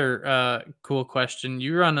to another cool question.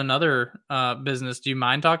 You run another business. Do you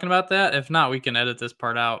mind talking about that? If not, we can edit this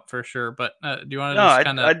part out for sure. But do you want to No, just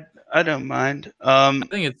kind of? I don't mind. I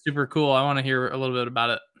think it's super cool. I want to hear a little bit about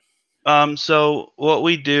it. So what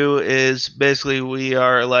we do is basically we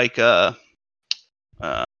are like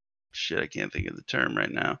shit, I can't think of the term right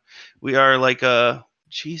now. We are like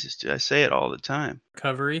Jesus, dude, I say it all the time.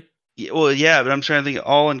 Recovery. Yeah, well, yeah, but I'm trying to think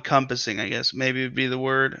all encompassing, I guess maybe would be the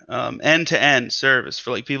word. End to end service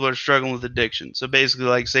for like people that are struggling with addiction. So basically,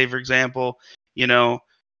 like say for example, you know,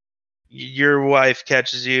 your wife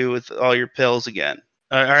catches you with all your pills again.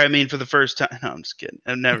 Or I mean, for the first time. No, I'm just kidding.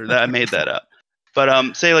 I made that up.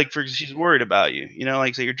 But say like she's worried about you. You know,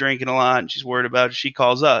 like say you're drinking a lot and she's worried about you. She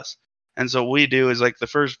calls us. And so what we do is like the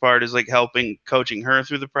first part is like coaching her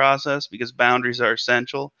through the process because boundaries are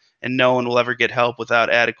essential and no one will ever get help without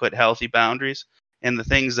adequate, healthy boundaries. And the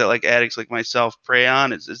things that like addicts like myself prey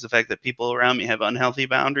on is the fact that people around me have unhealthy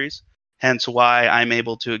boundaries. Hence why I'm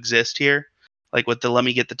able to exist here. Like with the let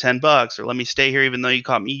me get the $10 or let me stay here even though you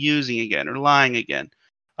caught me using again or lying again.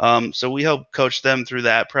 So we help coach them through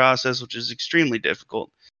that process, which is extremely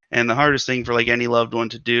difficult. And the hardest thing for like any loved one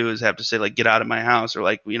to do is have to say like, get out of my house or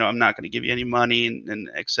like, you know, I'm not going to give you any money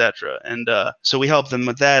and et cetera. And so we help them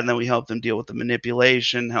with that. And then we help them deal with the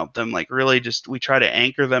manipulation, help them like really we try to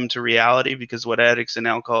anchor them to reality because what addicts and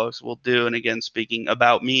alcoholics will do. And again, speaking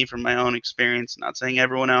about me from my own experience, not saying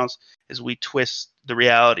everyone else, is we twist the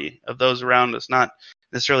reality of those around us, not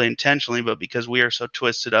necessarily intentionally, but because we are so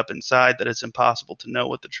twisted up inside that it's impossible to know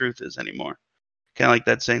what the truth is anymore. Kind of like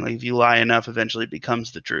that saying, like if you lie enough, eventually it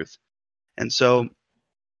becomes the truth. And so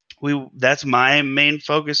that's my main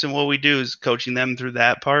focus in what we do is coaching them through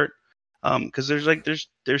that part. Because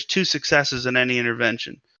there's two successes in any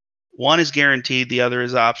intervention. One is guaranteed, the other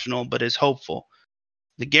is optional, but is hopeful.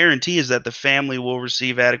 The guarantee is that the family will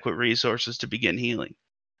receive adequate resources to begin healing.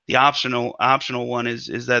 The optional one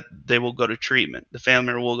is that they will go to treatment. The family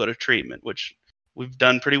member will go to treatment, which we've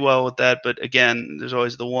done pretty well with that. But again, there's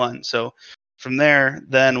always the one. So from there,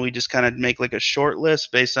 then we just kind of make like a short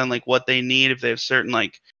list based on like what they need. If they have certain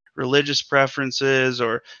like religious preferences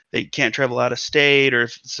or they can't travel out of state, or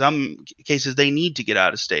if some cases they need to get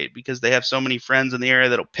out of state because they have so many friends in the area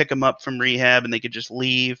that'll pick them up from rehab and they could just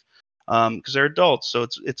leave because they're adults. So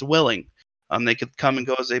it's willing. They could come and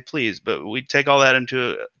go as they please, but we take all that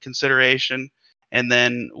into consideration, and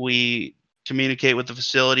then we communicate with the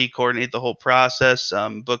facility, coordinate the whole process,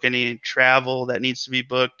 book any travel that needs to be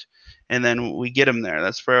booked, and then we get them there.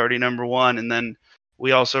 That's priority number one. And then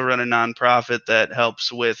we also run a nonprofit that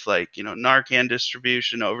helps with like, you know, Narcan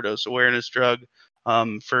distribution, overdose awareness drug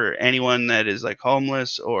for anyone that is like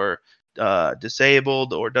homeless or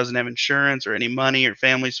disabled or doesn't have insurance or any money or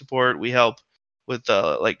family support. We help with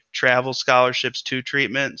like travel scholarships to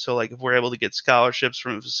treatment. So like if we're able to get scholarships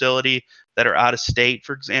from a facility that are out of state,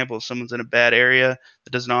 for example, if someone's in a bad area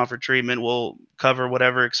that doesn't offer treatment, we'll cover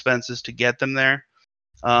whatever expenses to get them there.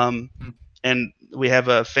 And we have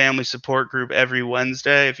a family support group every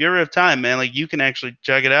Wednesday. If you ever have time, man, like you can actually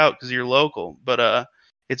check it out because you're local. But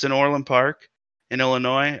it's in Orland Park in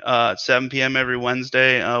Illinois, 7 p.m. every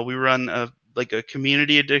Wednesday. We run a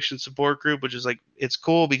community addiction support group, which is like, it's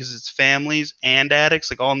cool because it's families and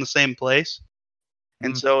addicts like all in the same place.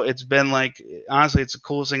 And so it's been like, honestly, it's the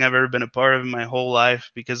coolest thing I've ever been a part of in my whole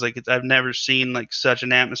life because like I've never seen like such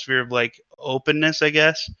an atmosphere of like openness, I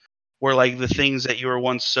guess, where like the things that you were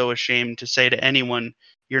once so ashamed to say to anyone,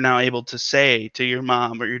 you're now able to say to your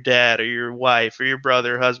mom or your dad or your wife or your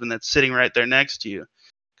brother or husband that's sitting right there next to you.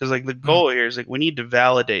 Because like the goal here is like we need to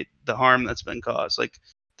validate the harm that's been caused. Like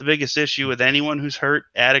the biggest issue with anyone who's hurt,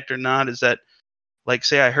 addict or not, is that like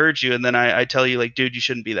say I hurt you and then I tell you like, dude, you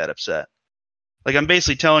shouldn't be that upset. Like I'm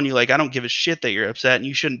basically telling you like I don't give a shit that you're upset and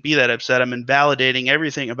you shouldn't be that upset. I'm invalidating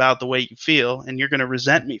everything about the way you feel and you're going to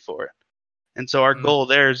resent me for it. And so our goal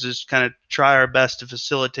there is just kind of try our best to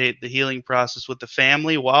facilitate the healing process with the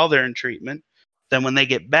family while they're in treatment. Then when they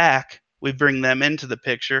get back, we bring them into the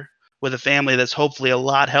picture with a family that's hopefully a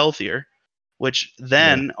lot healthier, which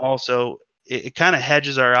then also it kind of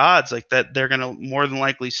hedges our odds like that they're going to more than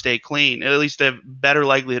likely stay clean. At least they have better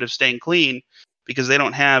likelihood of staying clean because they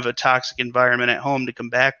don't have a toxic environment at home to come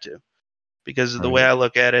back to. Because of the way I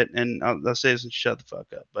look at it, and I'll say this and shut the fuck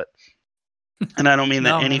up, but and I don't mean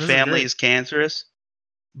that any family is cancerous,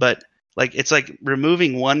 but like it's like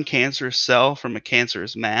removing one cancerous cell from a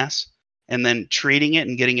cancerous mass and then treating it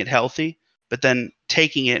and getting it healthy, but then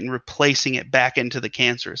taking it and replacing it back into the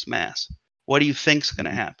cancerous mass. What do you think's going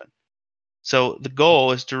to happen? So the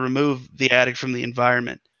goal is to remove the addict from the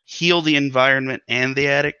environment, heal the environment and the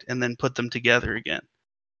addict, and then put them together again.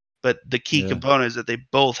 But the key component is that they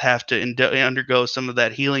both have to undergo some of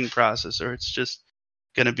that healing process, or it's just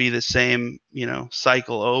going to be the same,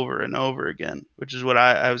 cycle over and over again, which is what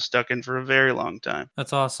I was stuck in for a very long time.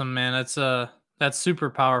 That's awesome, man. That's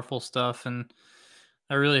super powerful stuff. And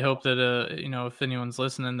I really hope that, if anyone's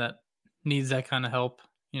listening that needs that kind of help,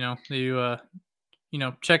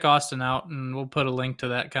 check Austin out, and we'll put a link to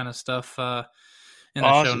that kind of stuff in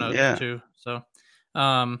the show notes too. So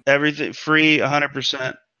everything free,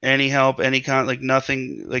 100%. Any help, any kind, like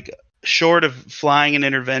nothing, like short of flying an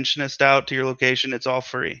interventionist out to your location, it's all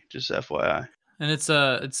free. Just FYI. And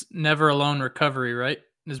it's Never Alone Recovery, right?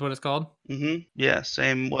 Is what it's called. Mm-hmm. Yeah,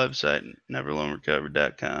 same website,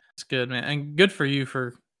 neveralonerecovery.com. It's good, man, and good for you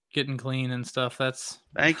for getting clean and stuff.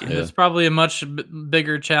 Thank you. It's probably a much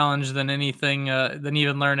bigger challenge than anything than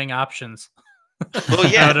even learning options.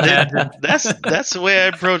 Well, yeah, that's the way I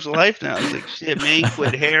approach life now. It's like, shit, man, you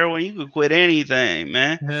quit heroin, you could quit anything,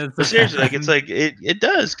 man. But seriously, it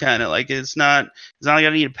does kind of like it's not like I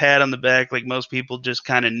need a pat on the back. Like most people just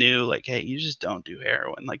kind of knew, like, hey, you just don't do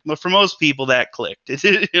heroin. Like for most people, that clicked.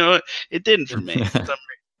 It didn't for me. For some reason.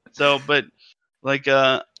 So, but like,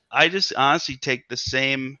 I just honestly take the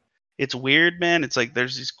same. It's weird, man. It's like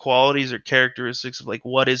there's these qualities or characteristics of like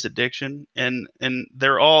what is addiction, and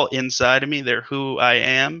they're all inside of me. They're who I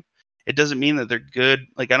am. It doesn't mean that they're good.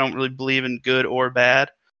 Like I don't really believe in good or bad.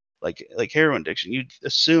 Like heroin addiction, you'd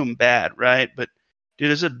assume bad, right? But dude,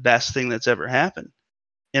 it's the best thing that's ever happened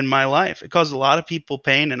in my life. It caused a lot of people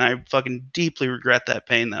pain, and I fucking deeply regret that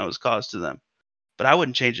pain that was caused to them. But I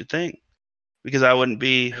wouldn't change a thing because I wouldn't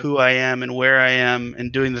be who I am and where I am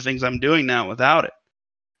and doing the things I'm doing now without it.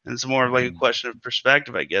 And it's more of like a question of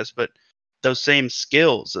perspective, I guess. But those same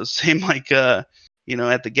skills, those same like, at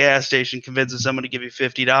the gas station convincing someone to give you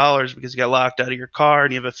 $50 because you got locked out of your car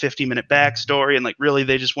and you have a 50-minute backstory and like really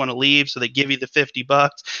they just want to leave, so they give you the $50.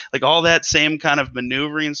 Like all that same kind of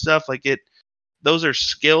maneuvering and stuff. Like those are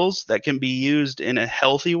skills that can be used in a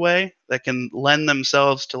healthy way that can lend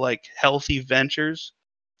themselves to like healthy ventures,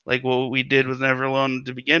 like what we did with Never Alone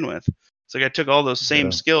to begin with. It's like I took all those same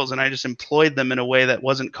skills and I just employed them in a way that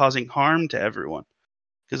wasn't causing harm to everyone.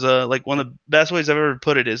 Because like one of the best ways I've ever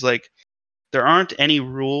put it is like there aren't any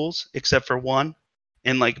rules except for one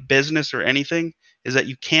in like business or anything, is that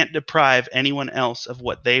you can't deprive anyone else of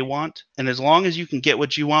what they want. And as long as you can get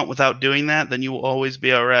what you want without doing that, then you will always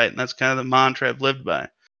be all right. And that's kind of the mantra I've lived by.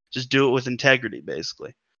 Just do it with integrity,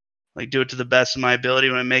 basically. Like do it to the best of my ability.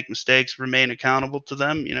 When I make mistakes, remain accountable to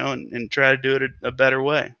them, and try to do it a better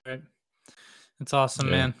way. Right. It's awesome,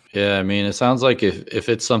 man. Yeah, I mean, it sounds like if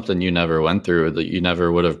it's something you never went through, that you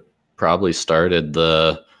never would have probably started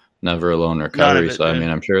the Never Alone Recovery. So I mean,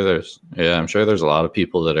 I'm sure there's a lot of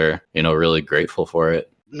people that are, really grateful for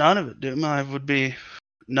it. None of it, dude. My life would be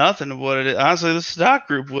nothing of what it is. Honestly, the stock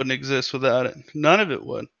group wouldn't exist without it. None of it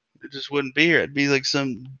would. It just wouldn't be here. It'd be like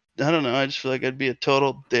I don't know. I just feel like I'd be a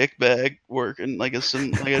total dickbag working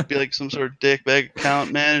I'd be like some sort of dickbag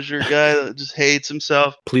account manager guy that just hates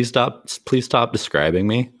himself. Please stop describing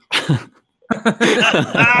me.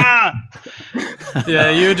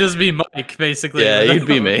 Yeah, you would just be Mike, basically. Yeah, you'd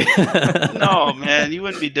be me. No, man, you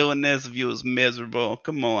wouldn't be doing this if you was miserable.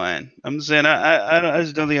 Come on. I'm saying I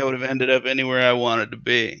just don't think I would have ended up anywhere I wanted to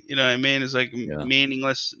be. You know what I mean? It's like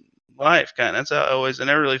meaningless life kind of. That's how I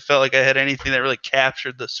never really felt like I had anything that really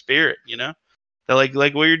captured the spirit, that like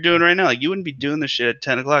what you're doing right now. Like you wouldn't be doing this shit at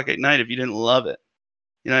 10 o'clock at night if you didn't love it.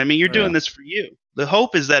 You know what I mean? You're doing this for you. The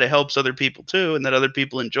hope is that it helps other people too, and that other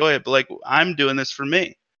people enjoy it. But like I'm doing this for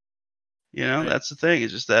me. That's the thing.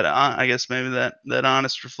 It's just that I guess maybe that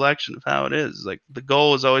honest reflection of how it is. Like the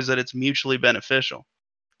goal is always that it's mutually beneficial.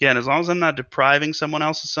 Again, as long as I'm not depriving someone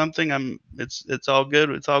else of something, it's all good.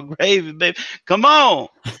 It's all gravy, babe. Come on.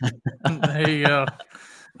 There you go.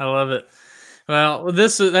 I love it. Well,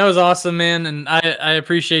 that was awesome, man, and I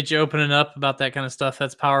appreciate you opening up about that kind of stuff.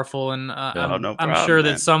 That's powerful, and I'm sure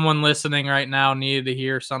that someone listening right now needed to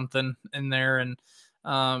hear something in there, and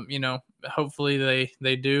hopefully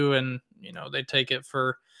they do, and they take it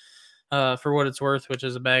for what it's worth, which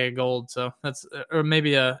is a bag of gold. So that's, or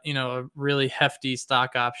maybe a really hefty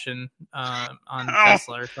stock option on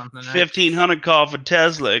Tesla or something. Right? 1,500 call for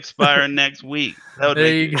Tesla expiring next week.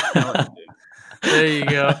 There you go. There you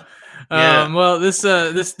go. Yeah. Well,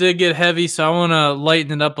 this did get heavy, so I want to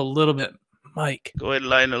lighten it up a little bit. Mike, go ahead and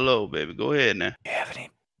lighten it low, baby. Go ahead now. Do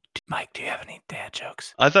you have any dad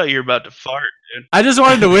jokes? I thought you were about to fart, dude. I just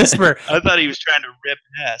wanted to whisper. I thought he was trying to rip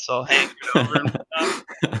ass. I'll hang it over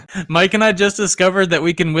him. Mike and I just discovered that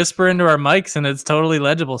we can whisper into our mics, and it's totally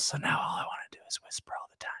legible. So now all I want is whisper all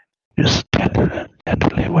the time. Just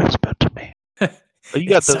tenderly whisper to me. You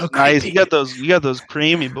got It's those so nice. creepy. You got those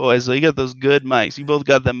creamy boys. So you got those good mics. You both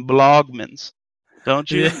got them blogmans, don't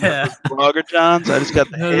you? Yeah. Those blogger Johns. I just got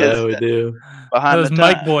the Yeah, heads Yeah, we do. behind Those the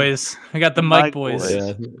Mike time. boys. I got the Mike boys.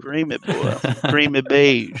 Yeah. Creamy boy, creamy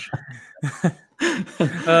beige. You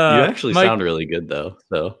actually Mike- sound really good though.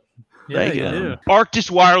 So Yeah, Thank you you. do. Arctis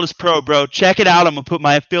Wireless Pro, bro. Check it out. I'm gonna put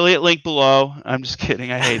my affiliate link below. I'm just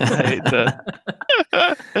kidding. I hate that.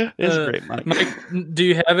 It's a great mic. Mike, do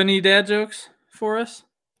you have any dad jokes for us?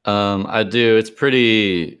 I do. It's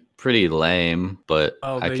pretty lame, but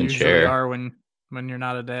Oh, I they can usually share. are when you're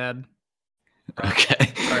not a dad.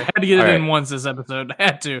 Okay. Sorry, I had to get it All in right. once this episode. I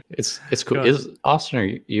had to. It's cool. Go ahead. Is Austin, are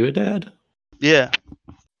you a dad? Yeah.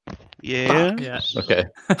 Yeah. Yeah. Okay.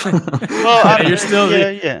 Well, You're still yeah.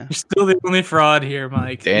 You're still the only fraud here,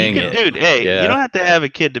 Mike. Dang You it. can- dude, hey, Yeah. you don't have to have a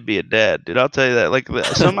kid to be a dad, dude. I'll tell you that. Like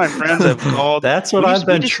some of my friends have called. That's what we I've just-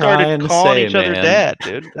 we been just started trying to calling say, each other man. dad,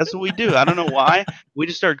 dude. That's what we do. I don't know why. We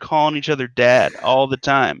just started calling each other dad all the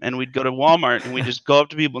time, and we'd go to Walmart and we just go up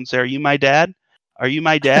to people and say, "Are you my dad? Are you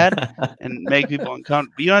my dad?" And make people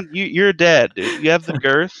uncomfortable. You're a dad, dude. You have the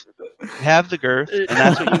girth. You have the girth, and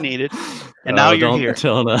that's what you needed. And now you're here.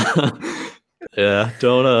 Don't yeah,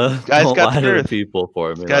 don't Guy's don't got lie the to the girth. people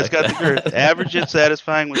for me. Guy's like got the that. girth. Average yet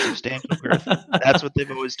satisfying with substantial girth. That's what they've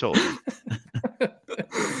always told me.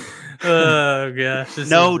 Oh gosh. This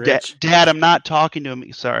No, is rich. Dad, I'm not talking to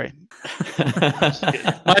him. Sorry.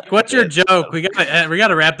 Mike, what's your joke? We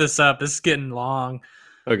gotta wrap this up. This is getting long.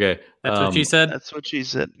 Okay. That's what she said. That's what she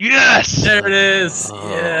said. Yes. There it is. Oh,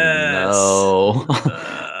 Yes. No.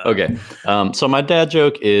 Okay. So my dad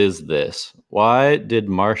joke is this: why did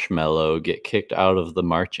Marshmello get kicked out of the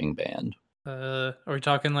marching band? Are we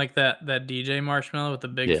talking like that DJ Marshmallow with the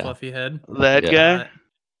big Yeah. fluffy head? That Yeah. guy.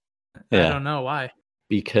 I Yeah. don't know why.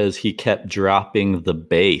 Because he kept dropping the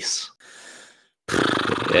bass.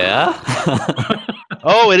 Yeah.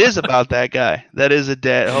 Oh, it is about that guy. That is a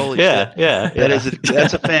dad. Holy yeah. shit. Yeah.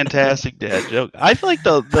 That's a fantastic dad joke. I feel like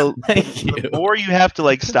the Thank you. more you have to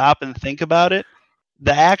like stop and think about it,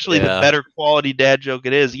 the better quality dad joke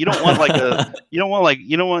it is. You don't want you know what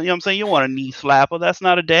I'm saying? You don't want a knee slapper. That's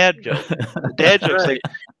not a dad joke. The dad joke's like,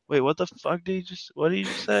 wait, what the fuck did you just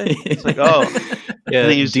say? It's like, oh, Yeah,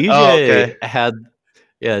 And he's- DJ oh, okay.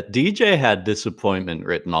 DJ had disappointment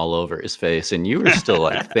written all over his face, and you were still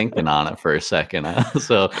like thinking on it for a second.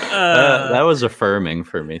 So that was affirming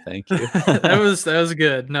for me. Thank you. that was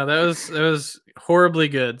good. No, that was horribly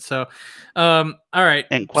good. So, all right.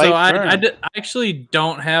 and quite So I firm. actually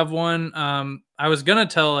don't have one. I was gonna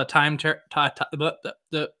tell a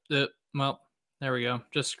well, there we go.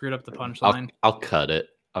 Just screwed up the punchline. I'll cut it.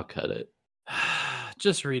 I'll cut it.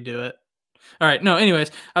 Just redo it. All right. No,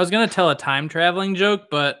 anyways, I was gonna tell a time traveling joke,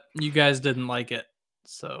 but you guys didn't like it.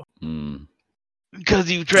 So Hmm.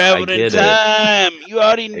 Because you traveled in get it. time. You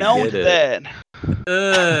already know get it.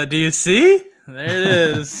 that. do you see? There it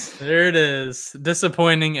is. There it is.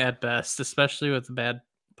 Disappointing at best, especially with bad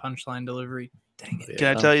punchline delivery. Dang it.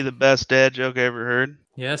 Can I tell you the best dad joke I ever heard?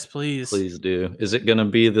 Yes, please. Please do. Is it gonna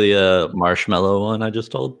be the marshmallow one I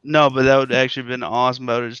just told? No, but that would actually been awesome.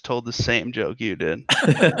 I would have just told the same joke you did,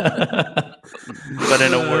 but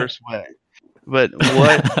in a worse way. But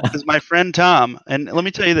what? Because my friend Tom, and let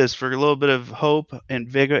me tell you this for a little bit of hope and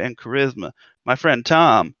vigor and charisma. My friend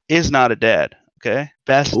Tom is not a dad. Okay,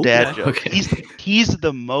 best Ooh, dad joke. okay. He's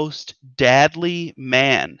the most dadly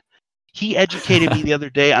man. He educated me the other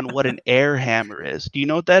day on what an air hammer is. Do you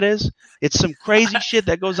know what that is? It's some crazy shit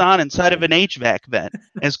that goes on inside of an HVAC vent.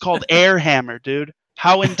 And it's called air hammer, dude.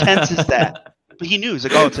 How intense is that? But he knew. He's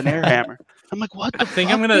like, oh, it's an air hammer. I'm like, what the I think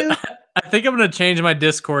fuck, I'm gonna. dude? I think I'm gonna change my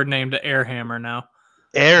Discord name to Airhammer now.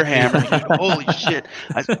 Air hammer, dude. Holy shit.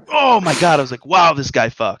 Oh my God. I was like, wow, this guy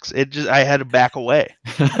fucks. I had to back away.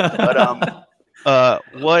 But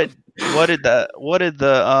what did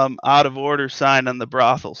the out of order sign on the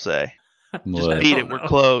brothel say? Just What? beat it. We're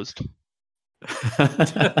closed.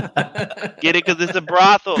 Get it? Because it's a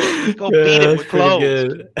brothel. Go beat it. We're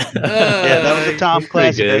closed. Yeah, that was a Tom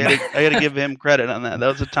classic. good. I gotta give him credit on that. That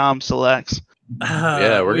was a Tom selects.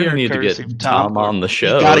 Yeah, we're we gonna are need to courtesy get of Tom Tom. on the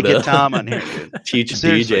show. You gotta to get Tom on here, dude. Teach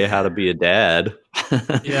Seriously. DJ how to be a dad.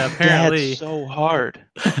 Yeah, apparently. That's so hard.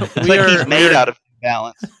 It's We like are- he's made we're- out of New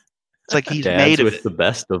Balance. It's like he's Dads made of with it. the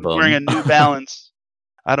best of them. Wearing a New Balance.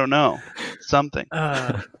 I don't know. Something.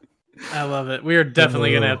 I love it. We are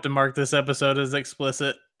definitely gonna have to mark this episode as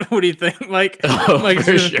explicit. What do you think, Mike? Oh, Mike's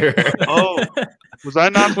for gonna- sure. Oh, was I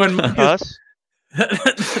not When when Mike cuss?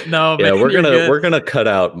 no, Yeah, man, we're you're gonna good. we're gonna cut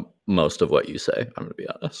out most of what you say. I'm gonna be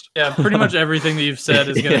honest. Yeah, pretty much everything that you've said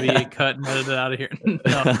is going to be cut and edited out of here.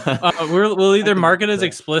 No. We'll either mark it as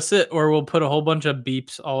explicit or we'll put a whole bunch of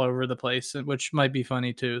beeps all over the place, which might be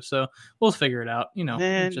funny too. So we'll figure it out.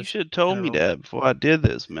 Man, you should have told me that before I did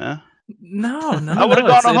this, man. No. I would have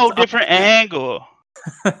gone a whole different angle.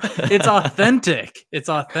 It's authentic. It's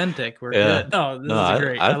authentic. We're good. No, this is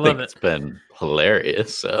great. I love it. It's been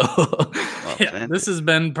hilarious. So yeah, this has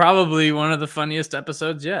been probably one of the funniest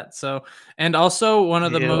episodes yet. So, and also one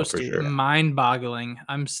of the most mind-boggling.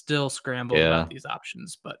 I'm still scrambling about these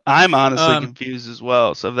options, but I'm honestly confused as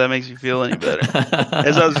well. So if that makes you feel any better,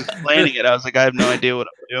 as I was explaining it, I was like, I have no idea what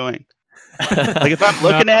I'm doing. Like if I'm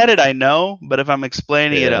looking at it, I know, but if I'm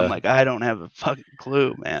explaining it, I'm like, I don't have a fucking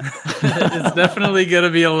clue, man. It's definitely gonna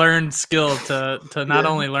be a learned skill to not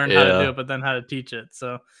only learn how to do it, but then how to teach it.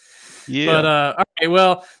 So but all right,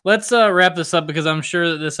 well, let's wrap this up because I'm sure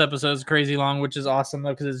that this episode is crazy long, which is awesome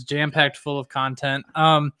though, because it's jam-packed full of content.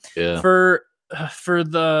 For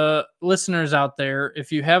the listeners out there,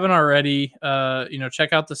 if you haven't already,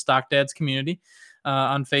 check out the Stock Dads community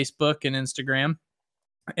on Facebook and Instagram.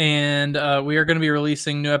 And we are going to be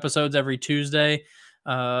releasing new episodes every Tuesday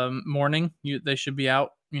morning. They should be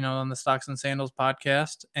out, on the Stocks and Sandals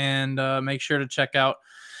podcast. And make sure to check out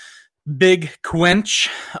Big Quench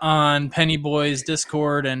on Penny Boys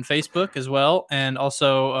Discord and Facebook as well. And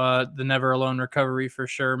also the Never Alone Recovery for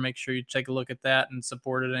sure. Make sure you take a look at that and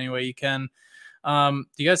support it any way you can. Do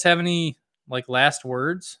you guys have any last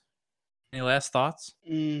words? Any last thoughts?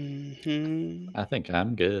 Mm-hmm. I think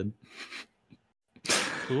I'm good.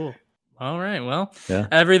 Cool. All right. Well,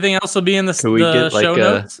 everything else will be in the show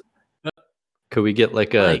notes. Could we get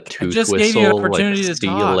a tooth just whistle? Gave you an opportunity to see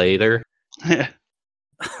talk. You later.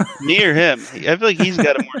 Near him, I feel like he's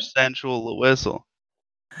got a more sensual whistle.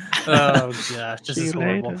 Oh gosh, this is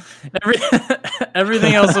horrible.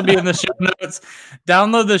 Everything else will be in the show notes.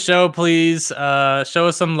 Download the show, please. Show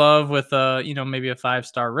us some love with maybe a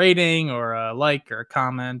 5-star rating or a like or a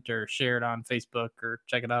comment or share it on Facebook or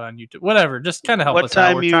check it out on YouTube. Whatever, just kind of help us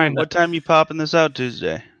out. What time you popping this out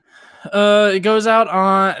Tuesday? It goes out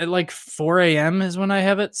at 4 a.m. is when I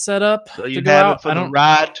have it set up. So you have it for the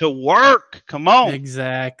ride to work. Come on.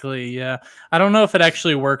 Exactly. Yeah. I don't know if it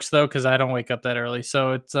actually works though, because I don't wake up that early.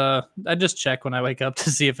 So it's I just check when I wake up to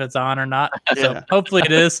see if it's on or not. So hopefully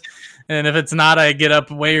it is. And if it's not, I get up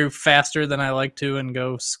way faster than I like to and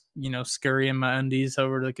go, scurry in my undies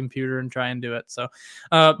over to the computer and try and do it. So,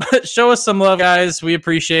 but show us some love, guys. We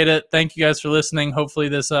appreciate it. Thank you guys for listening. Hopefully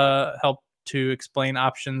this helped to explain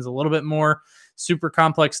options a little bit more. Super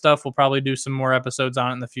complex stuff. We'll probably do some more episodes on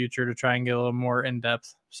it in the future to try and get a little more in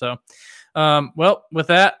depth. So, well, with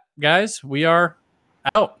that, guys, we are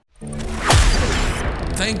out.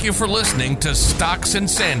 Thank you for listening to Stocks and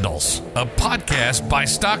Sandals, a podcast by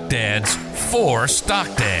Stock Dads for Stock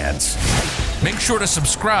Dads. Make sure to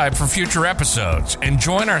subscribe for future episodes and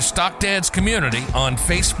join our Stock Dads community on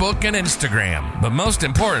Facebook and Instagram. But most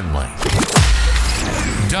importantly,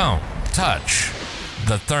 don't touch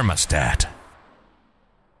the thermostat.